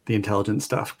the intelligent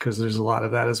stuff, because there's a lot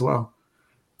of that as well.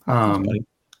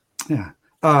 Yeah.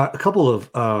 A couple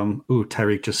of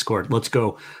Tyreek just scored. Let's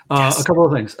go. Yes. A couple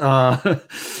of things.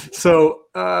 So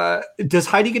does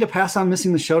Heidi get a pass on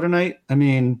missing the show tonight? I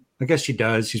mean, I guess she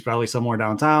does. She's probably somewhere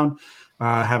downtown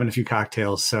having a few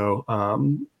cocktails. So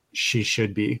she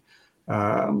should be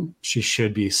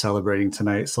celebrating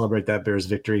tonight. Celebrate that Bears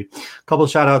victory. A couple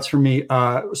of shout outs from me.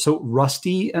 So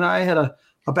Rusty and I had a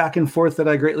back and forth that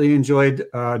I greatly enjoyed,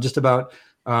 just about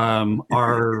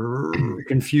our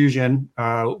confusion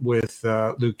with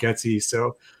Luke Getzey.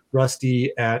 So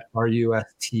Rusty at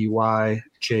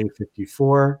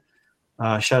RUSTYJ54.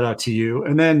 Shout out to you.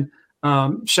 And then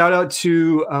shout out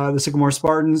to the Sycamore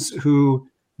Spartans, who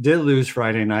did lose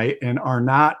Friday night and are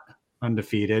not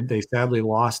undefeated. They sadly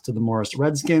lost to the Morris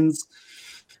Redskins.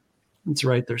 That's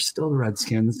right. They're still the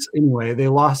Redskins. Anyway, they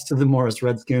lost to the Morris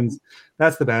Redskins.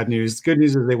 That's the bad news. Good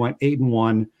news is they went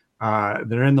 8-1.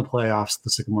 They're in the playoffs,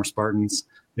 the Sycamore Spartans.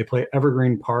 They play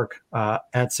Evergreen Park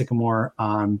at Sycamore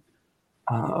on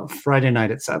Friday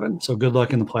night at 7. So good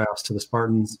luck in the playoffs to the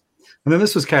Spartans. And then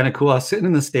this was kind of cool. I was sitting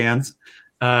in the stands,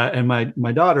 and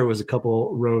my daughter was a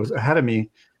couple rows ahead of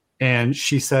me, and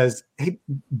she says, "Hey,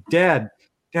 Dad,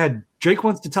 Drake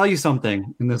wants to tell you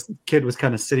something." And this kid was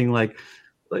kind of sitting like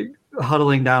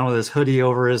huddling down with his hoodie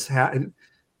over his hat. And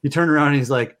he turned around and he's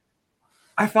like,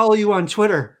 "I follow you on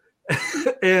Twitter."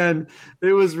 And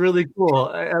it was really cool.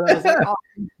 And I was like, "Oh,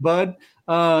 bud."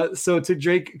 So to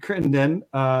Drake Crittenden,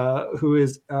 who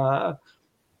is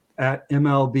at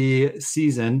MLB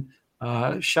Season,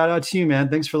 shout out to you, man.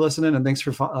 Thanks for listening, and thanks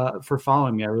for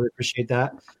following me. I really appreciate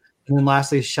that. And then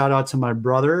lastly, shout out to my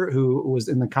brother who was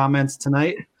in the comments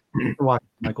tonight. Watch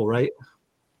Michael Wright.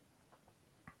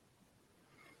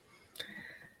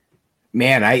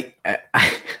 Man, I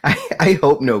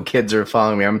hope no kids are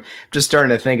following me. I'm just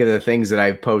starting to think of the things that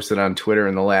I've posted on Twitter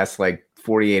in the last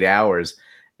 48 hours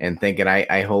and thinking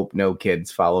I hope no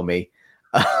kids follow me.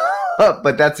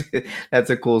 But that's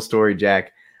a cool story,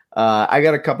 Jack. I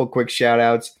got a couple quick shout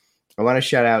outs. I want to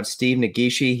shout out Steve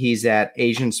Nagishi. He's at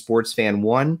Asian Sports Fan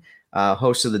 1,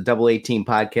 host of the Double 18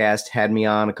 podcast, had me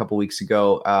on a couple weeks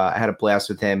ago. I had a blast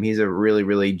with him. He's a really,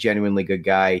 really genuinely good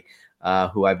guy.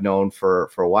 Who I've known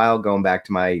for a while, going back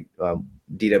to my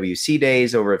DWC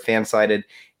days over at Fansided,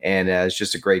 and is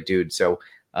just a great dude. So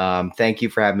thank you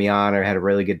for having me on. I had a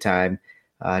really good time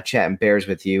chatting Bears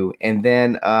with you. And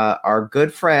then our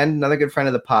good friend, another good friend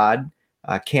of the pod,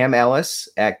 Cam Ellis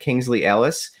at Kingsley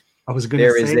Ellis. I was going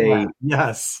to say that.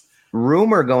 Yes.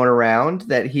 Rumor going around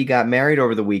that he got married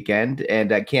over the weekend,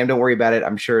 and Cam, don't worry about it.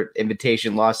 I'm sure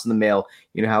invitation lost in the mail.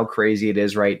 You know how crazy it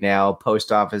is right now.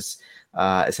 Post office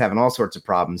is having all sorts of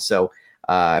problems. So,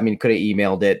 could have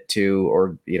emailed it to,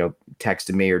 or,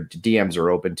 texted me, or DMs are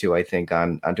open to, I think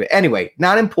on anyway,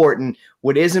 not important.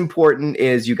 What is important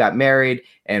is you got married,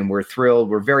 and we're thrilled.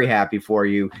 We're very happy for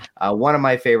you. One of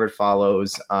my favorite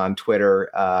follows on Twitter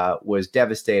was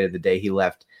devastated the day he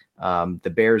left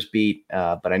the Bears beat.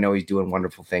 But I know he's doing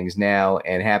wonderful things now,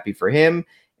 and happy for him,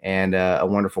 and a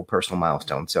wonderful personal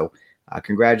milestone. So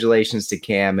congratulations to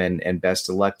Cam, and best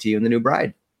of luck to you and the new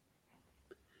bride.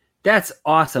 That's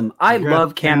awesome. I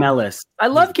love Cam Ellis. I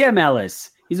love Cam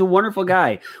Ellis. He's a wonderful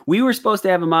guy. We were supposed to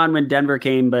have him on when Denver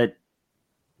came, but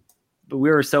we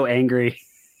were so angry.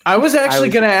 I was actually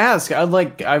going to ask. I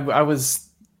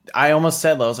almost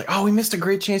said, I was like, oh, we missed a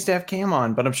great chance to have Cam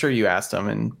on, but I'm sure you asked him,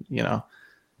 and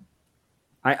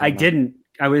I didn't.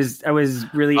 I was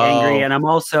really angry, and I'm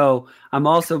also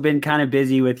been kind of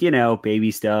busy with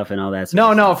baby stuff and all that.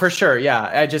 No, for sure, yeah.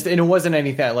 And it wasn't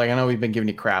anything I know we've been giving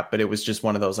you crap, but it was just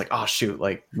one of those oh shoot,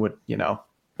 what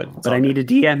But I need to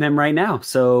DM him right now.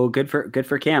 So good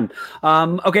for Cam.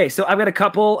 Okay, so I've got a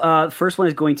couple. First one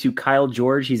is going to Kyle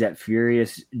George. He's at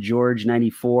Furious George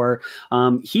 94.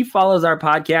 He follows our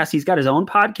podcast. He's got his own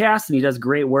podcast and he does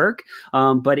great work.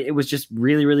 But it was just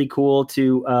really, really cool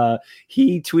to.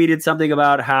 He tweeted something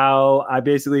about how I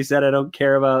basically said I don't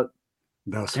care about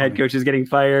head coaches getting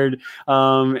fired.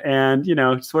 And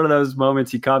just one of those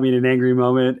moments. He caught me in an angry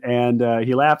moment, and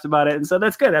he laughed about it. And so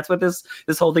that's good. That's what this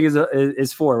whole thing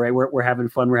is for, right? We're having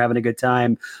fun. We're having a good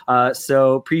time.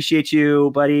 So appreciate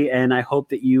you, buddy. And I hope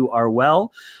that you are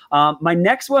well. My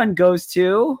next one goes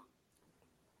to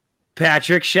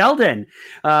Patrick Sheldon.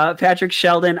 Patrick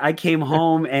Sheldon, I came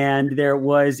home and there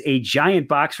was a giant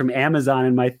box from Amazon.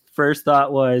 And my first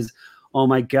thought was, oh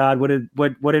my God, what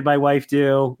did my wife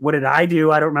do? What did I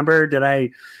do? I don't remember.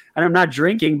 I'm not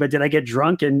drinking, but did I get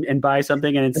drunk and buy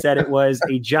something? And instead it was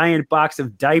a giant box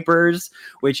of diapers,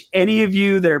 which any of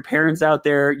you that are parents out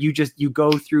there, you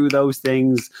go through those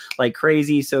things like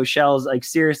crazy. So Shells, like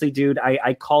seriously, dude,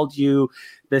 I called you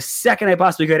the second I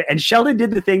possibly could. And Sheldon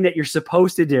did the thing that you're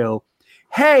supposed to do.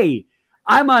 Hey,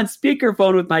 I'm on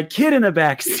speakerphone with my kid in the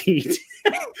back seat.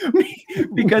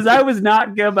 Because I was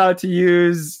not about to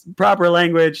use proper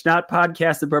language, not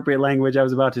podcast appropriate language. I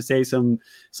was about to say some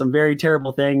very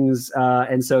terrible things.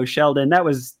 And so Sheldon, that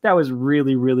was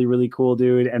really, really, really cool,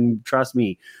 dude. And trust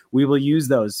me, we will use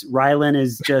those. Rylan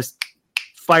is just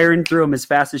firing through them as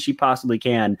fast as she possibly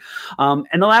can.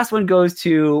 And the last one goes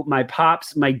to my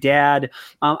pops, my dad.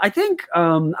 I think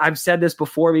I've said this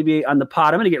before, maybe on the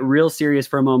pod. I'm going to get real serious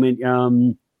for a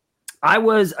moment. I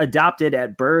was adopted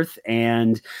at birth,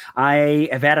 and I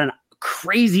have had a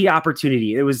crazy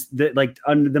opportunity. It was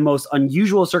under the most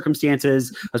unusual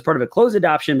circumstances. I was part of a closed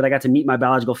adoption, but I got to meet my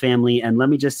biological family. And let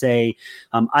me just say,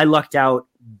 I lucked out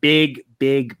big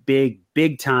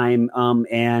time.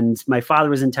 And my father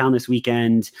was in town this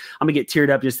weekend. I'm gonna get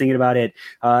teared up just thinking about it.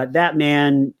 That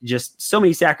man, just so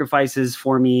many sacrifices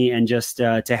for me, and just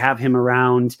to have him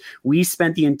around. We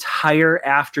spent the entire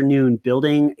afternoon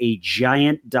building a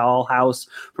giant doll house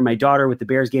for my daughter with the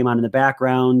Bears game on in the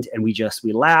background. And we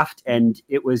laughed, and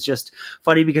it was just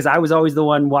funny because I was always the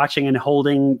one watching and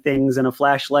holding things in a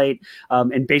flashlight,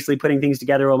 and basically putting things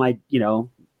together while my,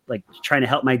 like trying to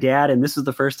help my dad. And this was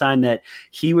the first time that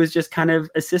he was just kind of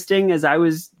assisting as I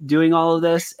was doing all of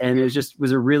this. And it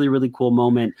was a really, really cool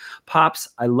moment. Pops,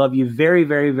 I love you very,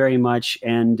 very, very much.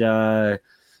 And I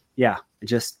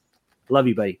just love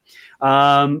you, buddy.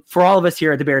 For all of us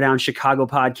here at the Bear Down Chicago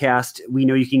podcast, we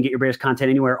know you can get your Bears content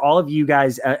anywhere. All of you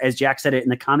guys, as Jack said it in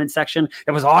the comment section,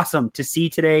 that was awesome to see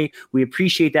today. We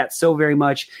appreciate that so very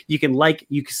much. You can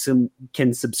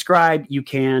can subscribe, you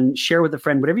can share with a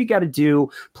friend, whatever you got to do.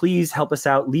 Please help us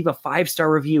out. Leave a 5-star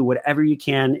review, whatever you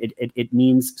can. It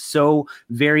means so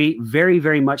very, very,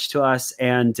 very much to us.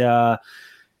 And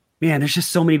man, there's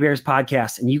just so many Bears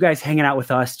podcasts, and you guys hanging out with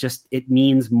us, it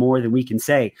means more than we can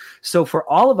say. So for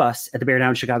all of us at the Bear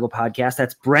Down Chicago podcast,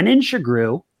 that's Brennan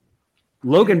Shagrew,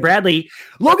 Logan Bradley.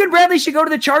 Logan Bradley should go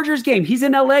to the Chargers game. He's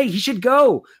in LA. He should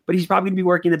go, but he's probably going to be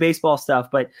working the baseball stuff,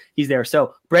 but he's there.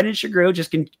 So Brennan Shagrew,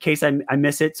 just in case I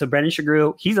miss it. So Brennan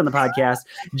Shagrew, he's on the podcast.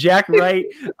 Jack Wright,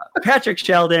 Patrick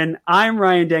Sheldon. I'm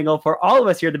Ryan Dangle. For all of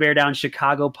us here at the Bear Down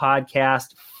Chicago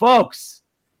podcast, folks,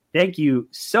 thank you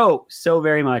so, so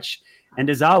very much. And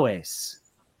as always,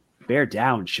 Bear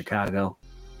Down, Chicago.